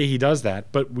way he does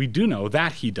that, but we do know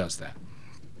that he does that.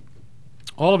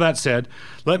 All of that said,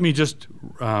 let me just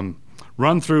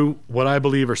run through what I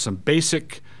believe are some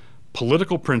basic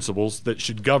political principles that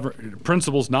should govern,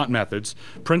 principles, not methods,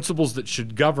 principles that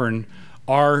should govern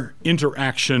our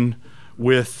interaction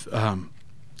with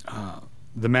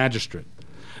the magistrate.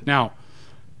 Now,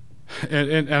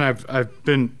 and I've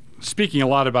been speaking a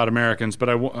lot about Americans, but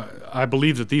I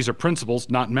believe that these are principles,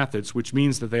 not methods, which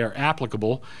means that they are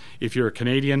applicable if you're a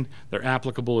Canadian, they're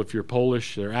applicable if you're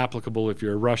Polish, they're applicable if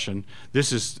you're a Russian.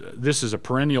 This is a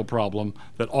perennial problem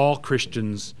that all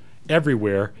Christians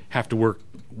everywhere have to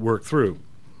work through.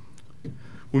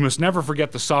 We must never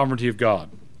forget the sovereignty of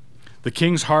God. The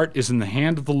king's heart is in the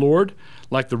hand of the Lord,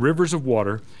 like the rivers of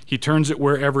water. He turns it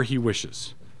wherever he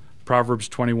wishes. Proverbs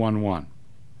 21:1.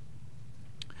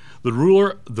 The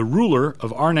ruler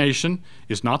of our nation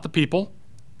is not the people,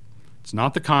 it's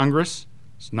not the Congress,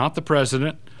 it's not the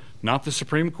president, not the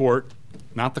Supreme Court,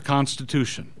 not the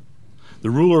Constitution. The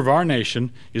ruler of our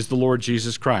nation is the Lord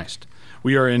Jesus Christ.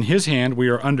 We are in his hand, we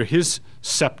are under his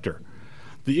scepter.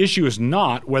 The issue is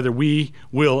not whether we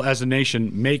will, as a nation,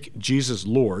 make Jesus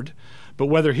Lord, but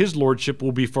whether his lordship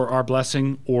will be for our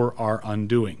blessing or our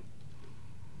undoing.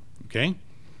 Okay?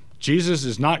 Jesus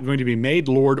is not going to be made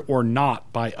Lord or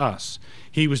not by us.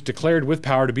 He was declared with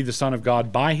power to be the Son of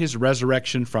God by his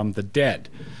resurrection from the dead.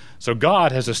 So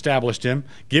God has established him,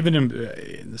 given him,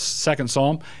 the second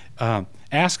Psalm,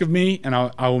 ask of me, and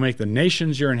I will make the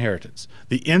nations your inheritance,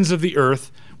 the ends of the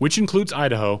earth, which includes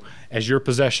Idaho, as your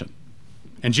possession.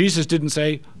 And Jesus didn't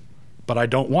say, but I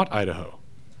don't want Idaho.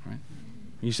 Right?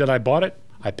 He said, I bought it,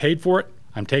 I paid for it,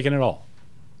 I'm taking it all.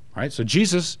 Right? So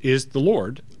Jesus is the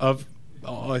Lord of,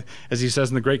 as he says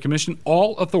in the Great Commission,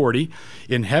 all authority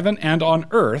in heaven and on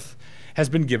earth has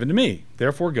been given to me.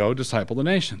 Therefore go, disciple the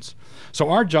nations. So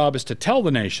our job is to tell the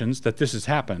nations that this has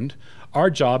happened. Our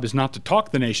job is not to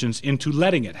talk the nations into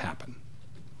letting it happen.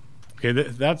 Okay,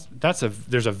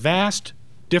 there's a vast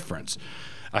difference.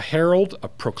 A herald, a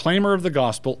proclaimer of the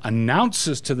gospel,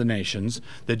 announces to the nations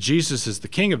that Jesus is the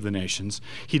king of the nations.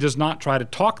 He does not try to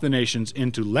talk the nations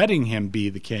into letting him be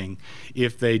the king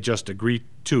if they just agree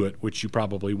to it, which you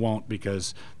probably won't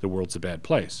because the world's a bad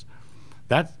place.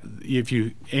 That if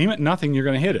you aim at nothing, you're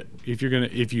going to hit it.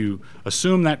 If you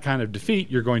assume that kind of defeat,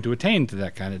 you're going to attain to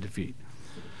that kind of defeat.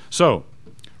 So,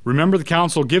 remember the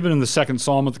counsel given in the second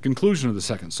psalm at the conclusion of the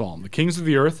second psalm. The kings of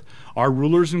the earth, our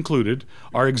rulers included,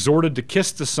 are exhorted to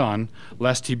kiss the Son,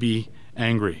 lest he be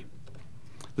angry.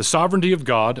 The sovereignty of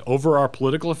God over our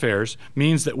political affairs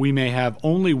means that we may have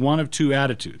only one of two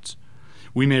attitudes.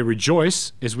 We may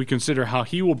rejoice as we consider how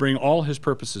he will bring all his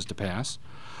purposes to pass,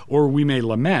 or we may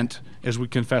lament as we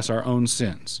confess our own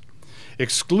sins.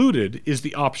 Excluded is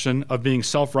the option of being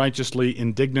self-righteously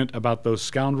indignant about those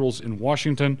scoundrels in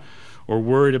Washington or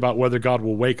worried about whether God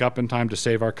will wake up in time to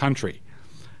save our country.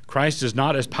 Christ is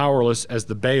not as powerless as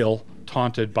the Baal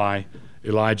taunted by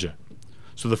Elijah.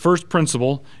 So the first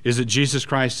principle is that Jesus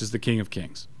Christ is the King of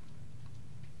Kings.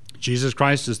 Jesus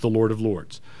Christ is the Lord of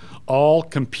Lords. All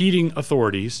competing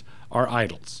authorities are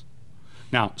idols.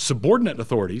 Now, subordinate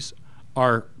authorities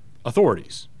are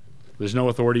authorities. There's no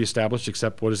authority established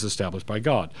except what is established by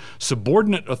God.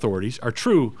 Subordinate authorities are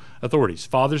true authorities.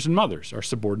 Fathers and mothers are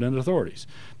subordinate authorities.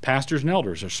 Pastors and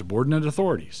elders are subordinate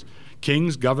authorities.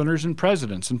 Kings, governors, and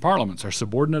presidents and parliaments are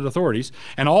subordinate authorities,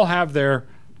 and all have their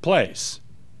place,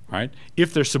 right,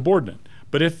 if they're subordinate.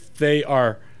 But if they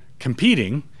are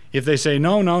competing, if they say,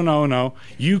 no,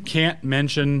 you can't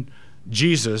mention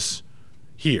Jesus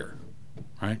here,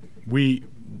 right? We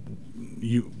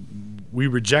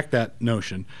reject that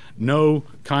notion. No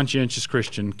conscientious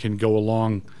Christian can go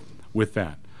along with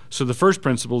that. So the first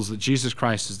principle is that Jesus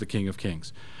Christ is the King of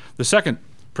Kings. The second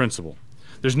principle,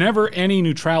 there's never any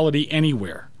neutrality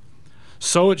anywhere.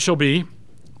 So it shall be,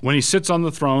 when he sits on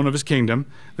the throne of his kingdom,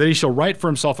 that he shall write for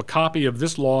himself a copy of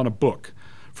this law in a book,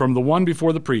 from the one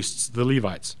before the priests, the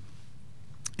Levites.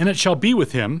 And it shall be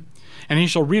with him, and he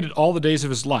shall read it all the days of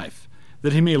his life,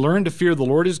 that he may learn to fear the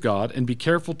Lord his God, and be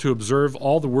careful to observe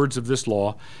all the words of this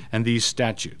law and these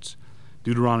statutes.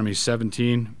 Deuteronomy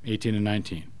 17, 18, and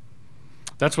 19.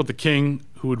 That's what the king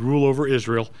who would rule over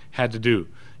Israel had to do.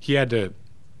 He had to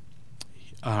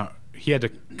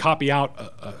copy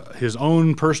out his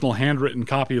own personal handwritten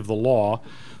copy of the law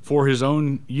for his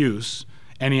own use,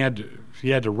 and he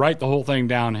had to write the whole thing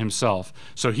down himself.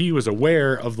 So he was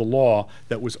aware of the law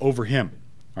that was over him.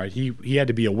 Right? He had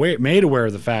to be made aware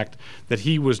of the fact that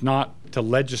he was not to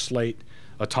legislate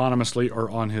autonomously or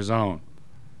on his own.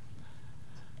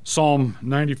 Psalm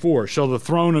 94, shall the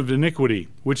throne of iniquity,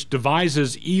 which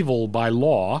devises evil by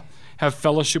law, have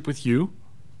fellowship with you?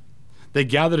 They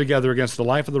gather together against the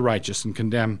life of the righteous and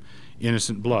condemn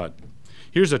innocent blood.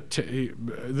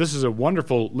 This is a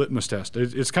wonderful litmus test.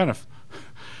 It's kind of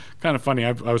funny.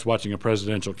 I was watching a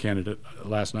presidential candidate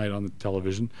last night on the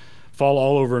television fall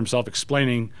all over himself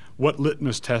explaining what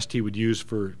litmus test he would use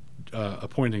for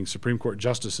appointing Supreme Court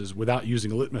justices without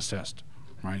using a litmus test,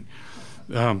 right?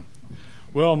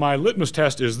 Well, my litmus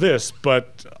test is this,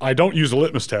 but I don't use a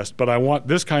litmus test, but I want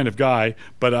this kind of guy,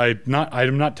 but I'm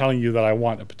not telling you that I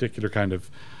want a particular kind of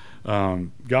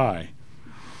guy.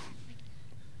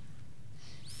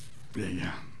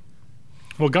 Yeah.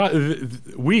 Well,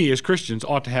 we as Christians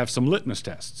ought to have some litmus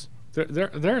tests.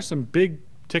 There are some big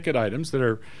ticket items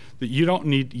that you don't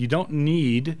need. You don't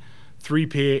need 3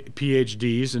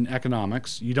 PhDs in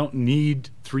economics. You don't need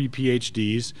 3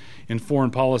 PhDs in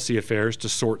foreign policy affairs to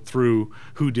sort through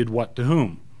who did what to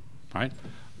whom, right?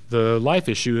 The life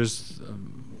issue is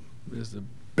the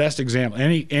best example.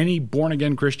 Any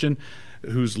born-again Christian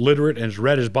who's literate and has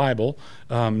read his Bible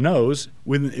knows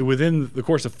within the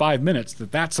course of 5 minutes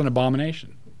that that's an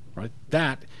abomination, right?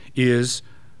 That is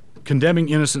condemning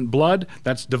innocent blood,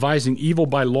 that's devising evil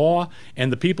by law,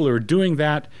 and the people who are doing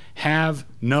that have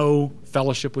no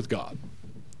fellowship with God.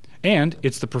 And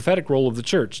it's the prophetic role of the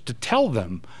church to tell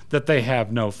them that they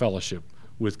have no fellowship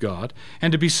with God,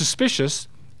 and to be suspicious,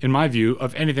 in my view,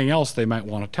 of anything else they might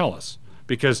want to tell us,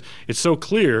 because it's so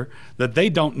clear that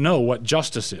they don't know what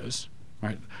justice is,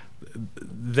 right?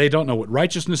 They don't know what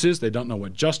righteousness is, they don't know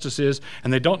what justice is,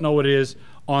 and they don't know what it is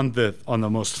on the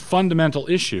most fundamental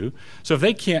issue. So if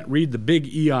they can't read the big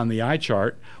E on the eye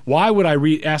chart, why would I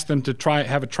ask them to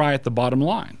have a try at the bottom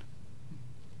line?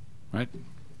 Right?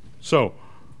 So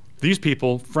these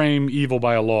people frame evil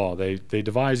by a law. They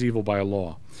devise evil by a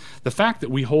law. The fact that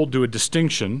we hold to a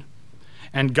distinction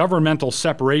and governmental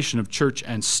separation of church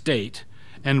and state,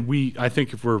 and I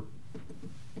think if we're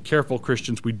careful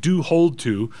Christians, we do hold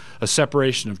to a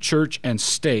separation of church and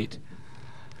state,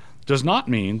 does not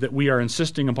mean that we are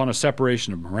insisting upon a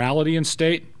separation of morality and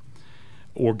state,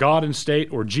 or God and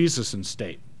state, or Jesus and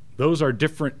state. Those are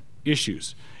different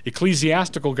issues.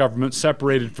 Ecclesiastical government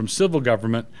separated from civil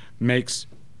government makes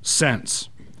sense.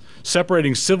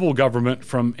 Separating civil government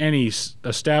from any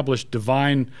established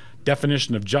divine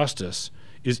definition of justice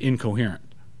is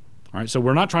incoherent. All right, so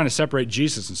we're not trying to separate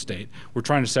Jesus and state. We're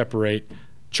trying to separate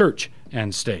church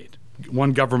and state,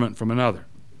 one government from another.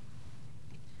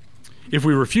 If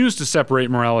we refuse to separate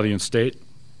morality and state,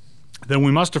 then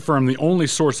we must affirm the only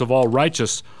source of all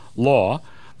righteous law,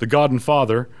 the God and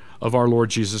Father of our Lord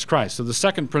Jesus Christ. So the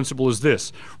second principle is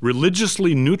this: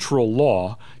 religiously neutral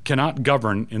law cannot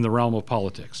govern in the realm of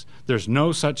politics. There's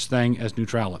no such thing as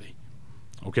neutrality.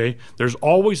 Okay? There's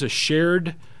always a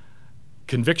shared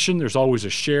conviction. There's always a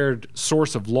shared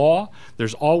source of law.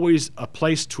 There's always a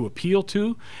place to appeal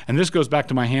to. And this goes back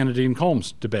to my Hannity and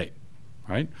Combs debate,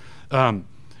 right?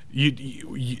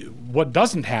 What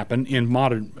doesn't happen in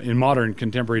modern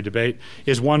contemporary debate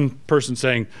is one person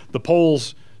saying, the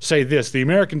polls say this, the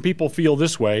American people feel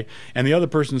this way, and the other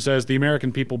person says, the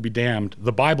American people be damned,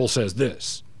 the Bible says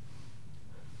this.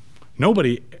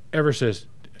 Nobody ever says,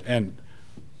 and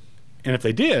if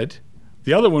they did,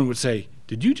 the other one would say,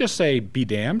 did you just say be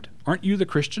damned? Aren't you the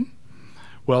Christian?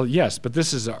 Well, yes, but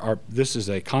this is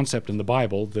a concept in the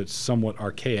Bible that's somewhat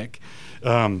archaic,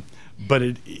 but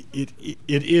it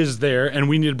is there, and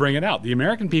we need to bring it out. The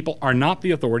American people are not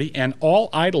the authority, and all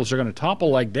idols are going to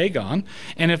topple like Dagon.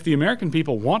 And if the American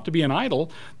people want to be an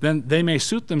idol, then they may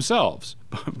suit themselves.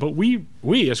 But we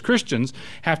as Christians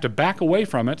have to back away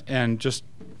from it and just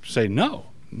say no,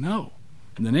 in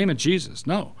the name of Jesus,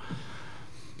 no.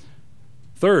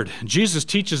 Third, Jesus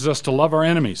teaches us to love our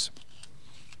enemies.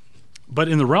 But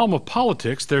in the realm of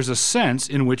politics, there's a sense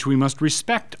in which we must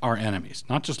respect our enemies.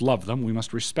 Not just love them, we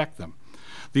must respect them.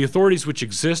 The authorities which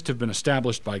exist have been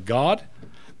established by God.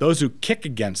 Those who kick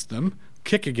against them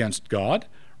kick against God.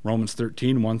 Romans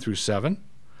 13, 1 through 7.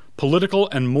 Political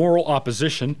and moral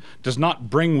opposition does not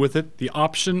bring with it the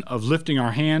option of lifting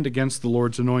our hand against the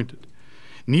Lord's anointed.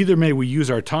 Neither may we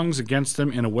use our tongues against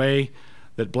them in a way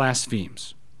that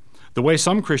blasphemes. The way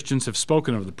some Christians have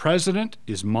spoken of the president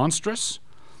is monstrous.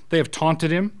 They have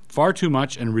taunted him far too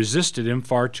much and resisted him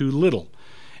far too little.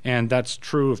 And that's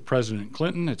true of President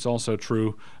Clinton. It's also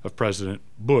true of President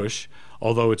Bush,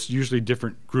 although it's usually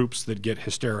different groups that get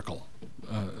hysterical.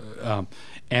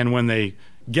 And when they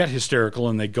get hysterical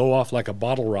and they go off like a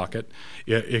bottle rocket,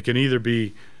 it can either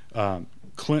be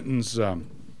Clinton's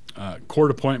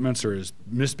court appointments or his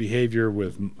misbehavior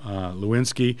with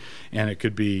Lewinsky, and it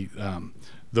could be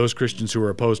those Christians who are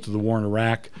opposed to the war in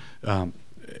Iraq.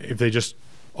 If they just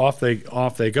off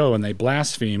they go and they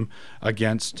blaspheme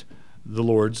against the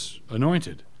Lord's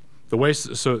anointed. This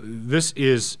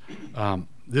is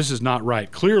not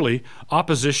right. Clearly,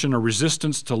 opposition or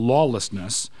resistance to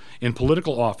lawlessness in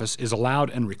political office is allowed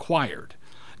and required.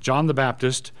 John the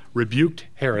Baptist rebuked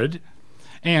Herod,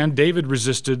 and David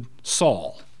resisted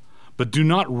Saul. But do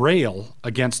not rail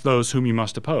against those whom you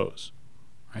must oppose.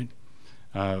 Right?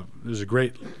 There's a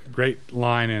great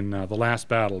line in The Last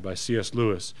Battle by C.S.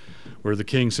 Lewis where the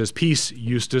king says, "Peace,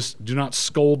 Eustace, do not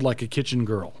scold like a kitchen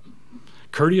girl.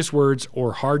 Courteous words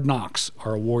or hard knocks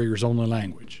are a warrior's only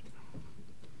language."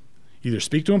 Either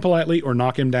speak to him politely or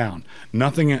knock him down.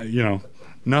 Nothing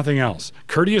else.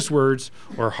 Courteous words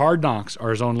or hard knocks are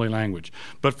his only language.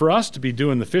 But for us to be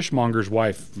doing the fishmonger's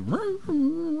wife,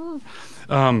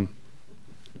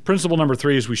 principle number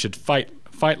 3 is we should fight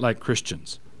like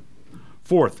Christians.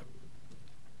 Fourth,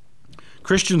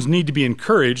 Christians need to be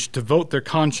encouraged to vote their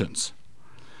conscience.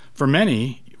 For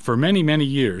many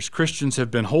years, Christians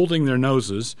have been holding their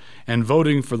noses and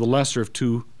voting for the lesser of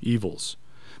two evils.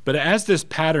 But as this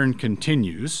pattern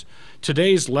continues,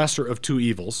 today's lesser of two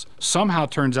evils somehow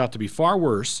turns out to be far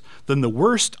worse than the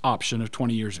worst option of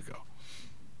 20 years ago.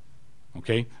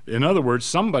 Okay? In other words,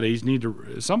 somebody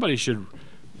should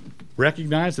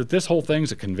recognize that this whole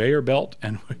thing's a conveyor belt,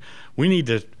 and we need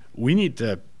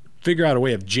to figure out a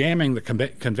way of jamming the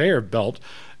conveyor belt,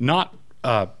 not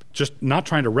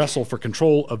trying to wrestle for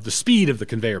control of the speed of the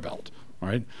conveyor belt.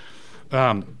 Right?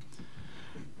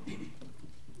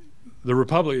 The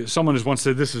Republic. Someone has once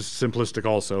said, this is simplistic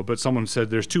also, but someone said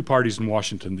there's two parties in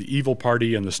Washington: the evil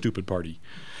party and the stupid party.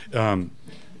 And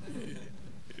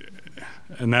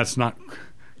that's not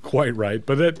quite right.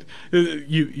 But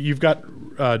you've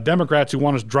got Democrats who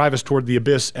want to drive us toward the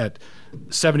abyss at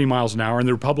 70 miles an hour, and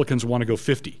the Republicans want to go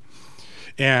 50.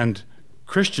 And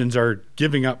Christians are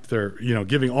giving up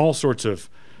giving all sorts of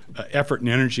effort and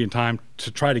energy and time to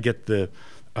try to get the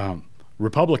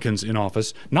Republicans in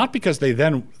office, not because they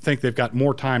then think they've got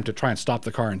more time to try and stop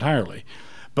the car entirely,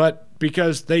 but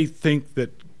because they think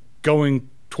that going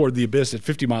toward the abyss at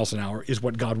 50 miles an hour is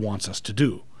what God wants us to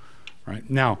do. Right?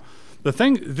 Now,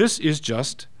 this is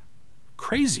just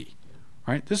crazy.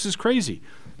 Right? This is crazy.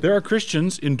 There are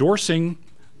Christians endorsing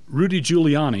Rudy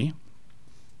Giuliani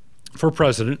for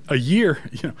president a year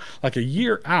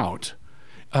out,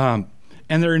 and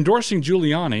they're endorsing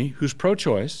Giuliani, who's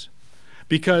pro-choice,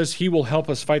 because he will help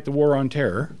us fight the war on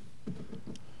terror.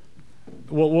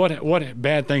 Well, what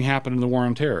bad thing happened in the war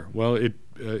on terror? Well, it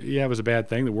was a bad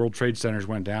thing. The World Trade Centers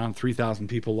went down. 3,000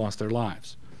 people lost their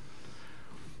lives.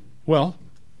 Well,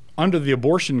 under the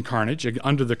abortion carnage,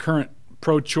 under the current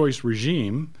pro-choice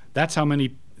regime, that's how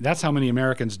many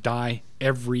Americans die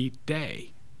every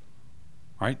day,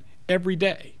 right? Every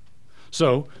day.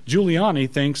 So Giuliani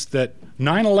thinks that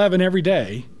 9/11 every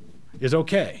day is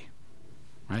okay,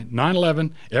 right?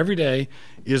 9/11 every day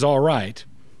is all right.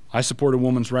 I support a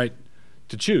woman's right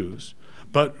to choose.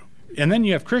 And then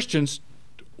you have Christians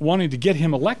wanting to get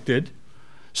him elected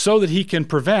so that he can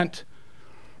prevent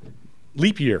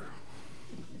leap year.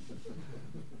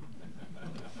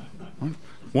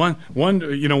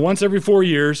 Once every 4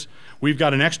 years, we've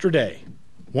got an extra day.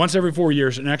 Once every 4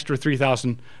 years, an extra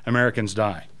 3,000 Americans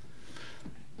die.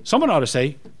 Someone ought to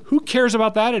say, who cares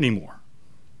about that anymore?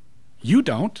 You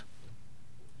don't.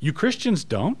 You Christians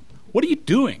don't. What are you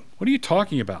doing? What are you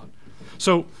talking about?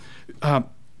 So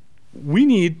we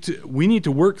need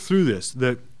to work through this.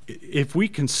 If we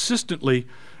consistently,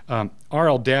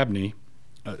 R.L. Dabney,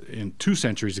 in 2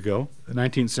 centuries ago, the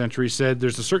 19th century, said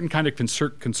there's a certain kind of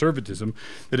conservatism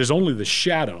that is only the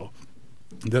shadow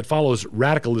that follows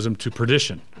radicalism to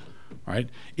perdition. Right?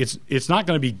 It's not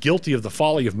going to be guilty of the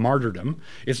folly of martyrdom.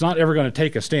 It's not ever going to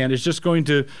take a stand. It's just going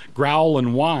to growl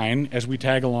and whine as we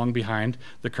tag along behind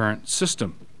the current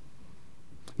system.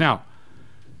 Now,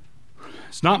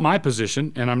 it's not my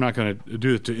position, and I'm not going to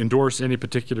do it to endorse any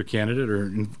particular candidate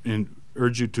or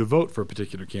urge you to vote for a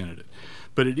particular candidate.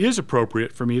 But it is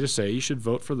appropriate for me to say you should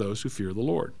vote for those who fear the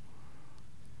Lord.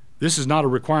 This is not a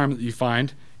requirement that you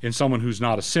find in someone who's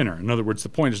not a sinner. In other words, the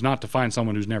point is not to find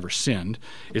someone who's never sinned.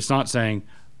 It's not saying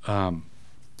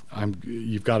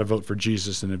you've got to vote for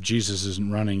Jesus, and if Jesus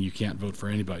isn't running, you can't vote for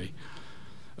anybody.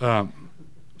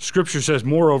 Scripture says,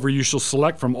 moreover, you shall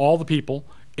select from all the people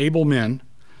able men,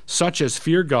 such as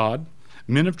fear God,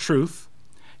 men of truth,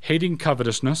 hating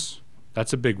covetousness,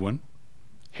 that's a big one,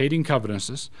 hating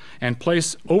covetousness, and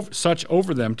place such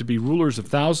over them to be rulers of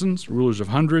thousands, rulers of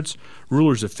hundreds,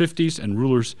 rulers of 50s, and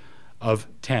rulers of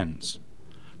 10s.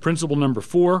 Principle number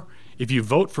 4, if you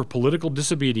vote for political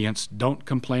disobedience, don't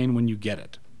complain when you get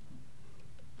it.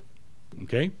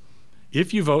 Okay?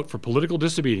 If you vote for political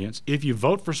disobedience, if you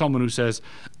vote for someone who says,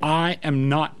 I am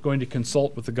not going to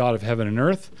consult with the God of heaven and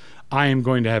earth, I am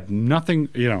going to have nothing,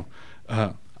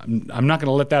 I'm not going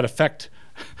to let that affect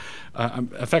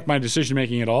my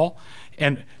decision-making at all.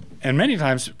 And many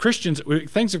times, Christians,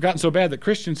 things have gotten so bad that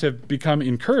Christians have become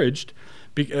encouraged,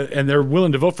 and they're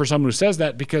willing to vote for someone who says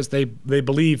that because they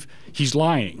believe he's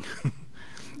lying.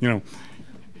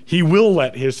 He will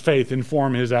let his faith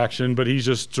inform his action, but he's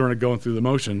just sort of going through the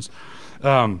motions.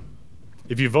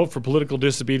 If you vote for political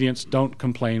disobedience, don't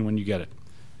complain when you get it.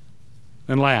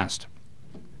 And last,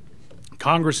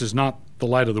 Congress is not the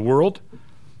light of the world,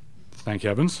 thank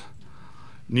heavens.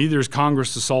 Neither is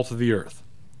Congress the salt of the earth.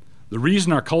 The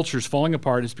reason our culture is falling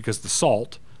apart is because the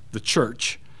salt, the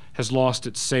church, has lost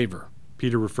its savor.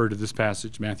 Peter referred to this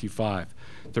passage, Matthew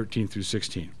 5:13 through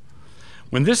 16.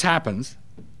 When this happens,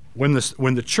 when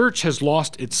the church has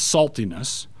lost its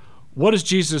saltiness, what does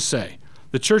Jesus say?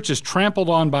 The church is trampled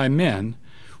on by men,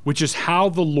 which is how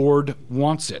the Lord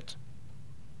wants it.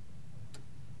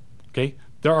 Okay?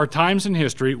 There are times in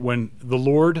history when the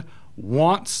Lord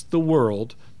wants the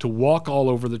world to walk all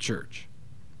over the church.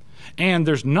 And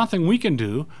there's nothing we can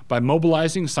do by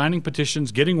mobilizing, signing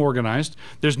petitions, getting organized.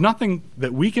 There's nothing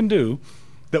that we can do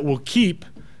that will keep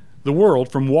the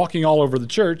world from walking all over the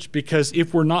church, because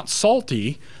if we're not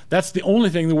salty, that's the only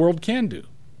thing the world can do.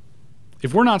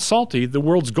 If we're not salty, the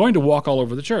world's going to walk all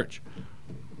over the church.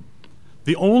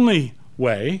 The only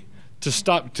way to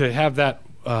stop, to have that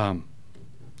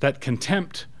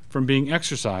contempt from being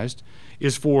exercised,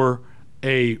 is for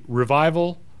a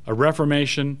revival, a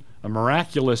reformation, a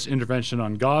miraculous intervention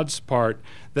on God's part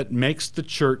that makes the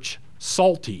church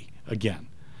salty again.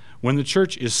 When the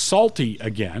church is salty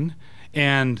again,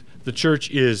 and the church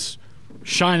is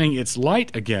shining its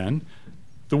light again,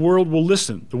 the world will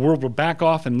listen. The world will back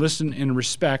off and listen and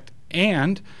respect,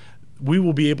 and we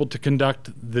will be able to conduct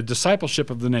the discipleship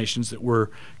of the nations that we're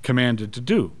commanded to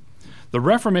do. The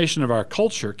reformation of our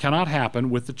culture cannot happen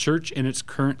with the church in its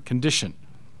current condition.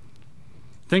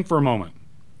 Think for a moment.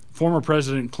 Former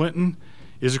President Clinton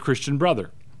is a Christian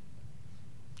brother.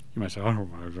 You might say, oh,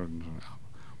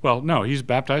 well, no, he's a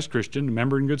baptized Christian, a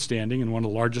member in good standing in one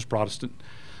of the largest Protestant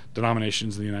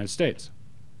denominations in the United States.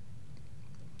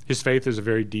 His faith is a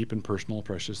very deep and personal,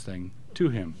 precious thing to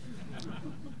him.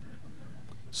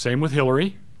 Same with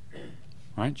Hillary,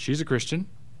 right? She's a Christian.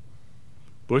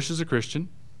 Bush is a Christian.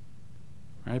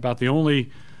 Right? About the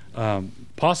only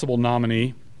possible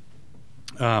nominee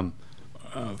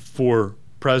for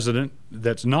president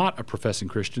that's not a professing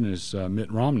Christian is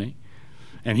Mitt Romney.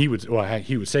 And he would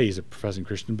say he's a professing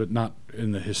Christian, but not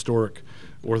in the historic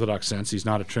Orthodox sense. He's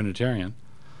not a Trinitarian.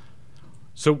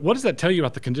 So what does that tell you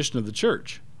about the condition of the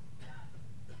church?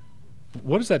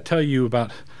 What does that tell you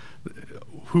about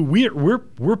who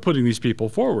we're putting these people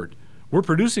forward? We're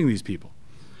producing these people.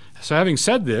 So having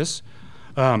said this,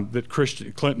 that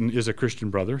Clinton is a Christian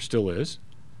brother, still is.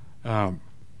 Some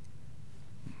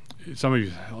of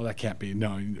you, that can't be.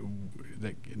 No.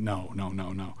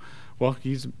 Well,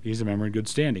 he's a member in good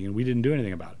standing, and we didn't do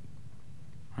anything about it.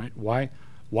 Right?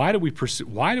 Why do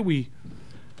we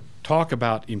talk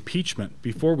about impeachment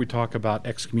before we talk about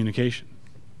excommunication?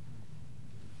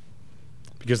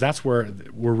 Because that's where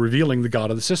we're revealing the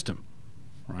God of the system,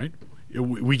 right?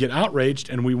 We get outraged,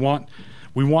 and we want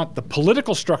the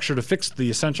political structure to fix the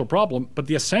essential problem, but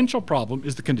the essential problem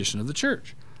is the condition of the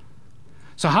church.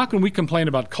 So how can we complain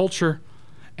about culture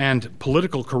and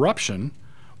political corruption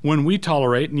when we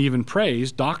tolerate and even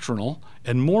praise doctrinal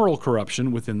and moral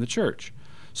corruption within the church?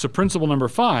 So principle number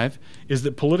 5 is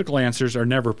that political answers are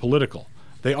never political.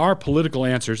 They are political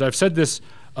answers. I've said this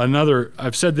in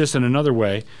another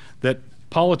way, that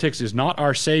politics is not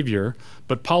our savior,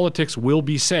 but politics will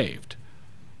be saved.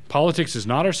 Politics is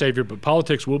not our savior, but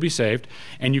politics will be saved.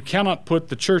 And you cannot put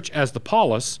the church as the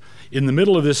polis in the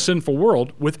middle of this sinful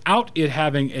world without it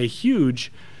having a huge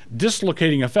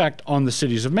dislocating effect on the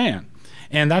cities of man.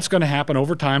 And that's going to happen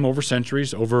over time, over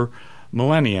centuries, over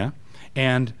millennia.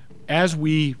 And as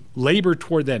we labor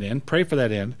toward that end, pray for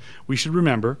that end, we should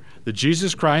remember that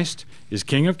Jesus Christ is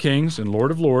King of Kings and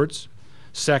Lord of Lords.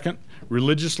 Second,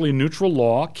 religiously neutral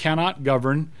law cannot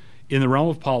govern in the realm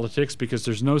of politics because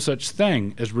there's no such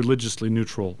thing as religiously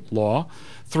neutral law.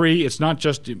 3, it's not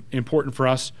just important for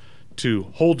us to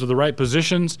hold to the right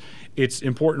positions, it's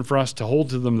important for us to hold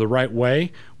to them the right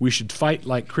way. We should fight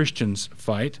like Christians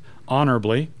fight,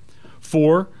 honorably.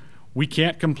 4, we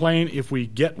can't complain if we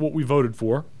get what we voted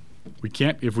for.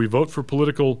 If we vote for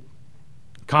political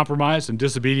compromise and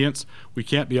disobedience, we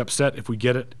can't be upset if we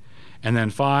get it. And then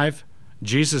 5,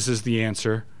 Jesus is the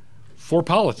answer for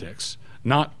politics,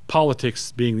 not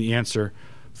politics being the answer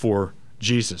for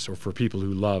Jesus or for people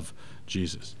who love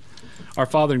Jesus. Our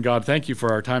Father in God, thank you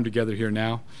for our time together here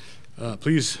now.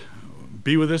 Please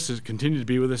be with us, continue to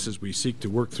be with us as we seek to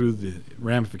work through the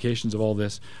ramifications of all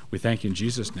this. We thank you in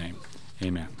Jesus' name.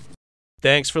 Amen.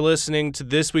 Thanks for listening to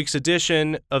this week's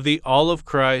edition of the All of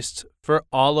Christ for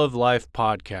All of Life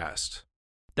podcast.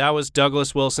 That was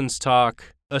Douglas Wilson's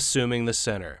talk, Assuming the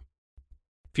Center.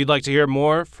 If you'd like to hear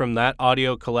more from that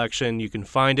audio collection, you can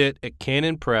find it at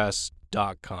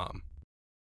canonpress.com.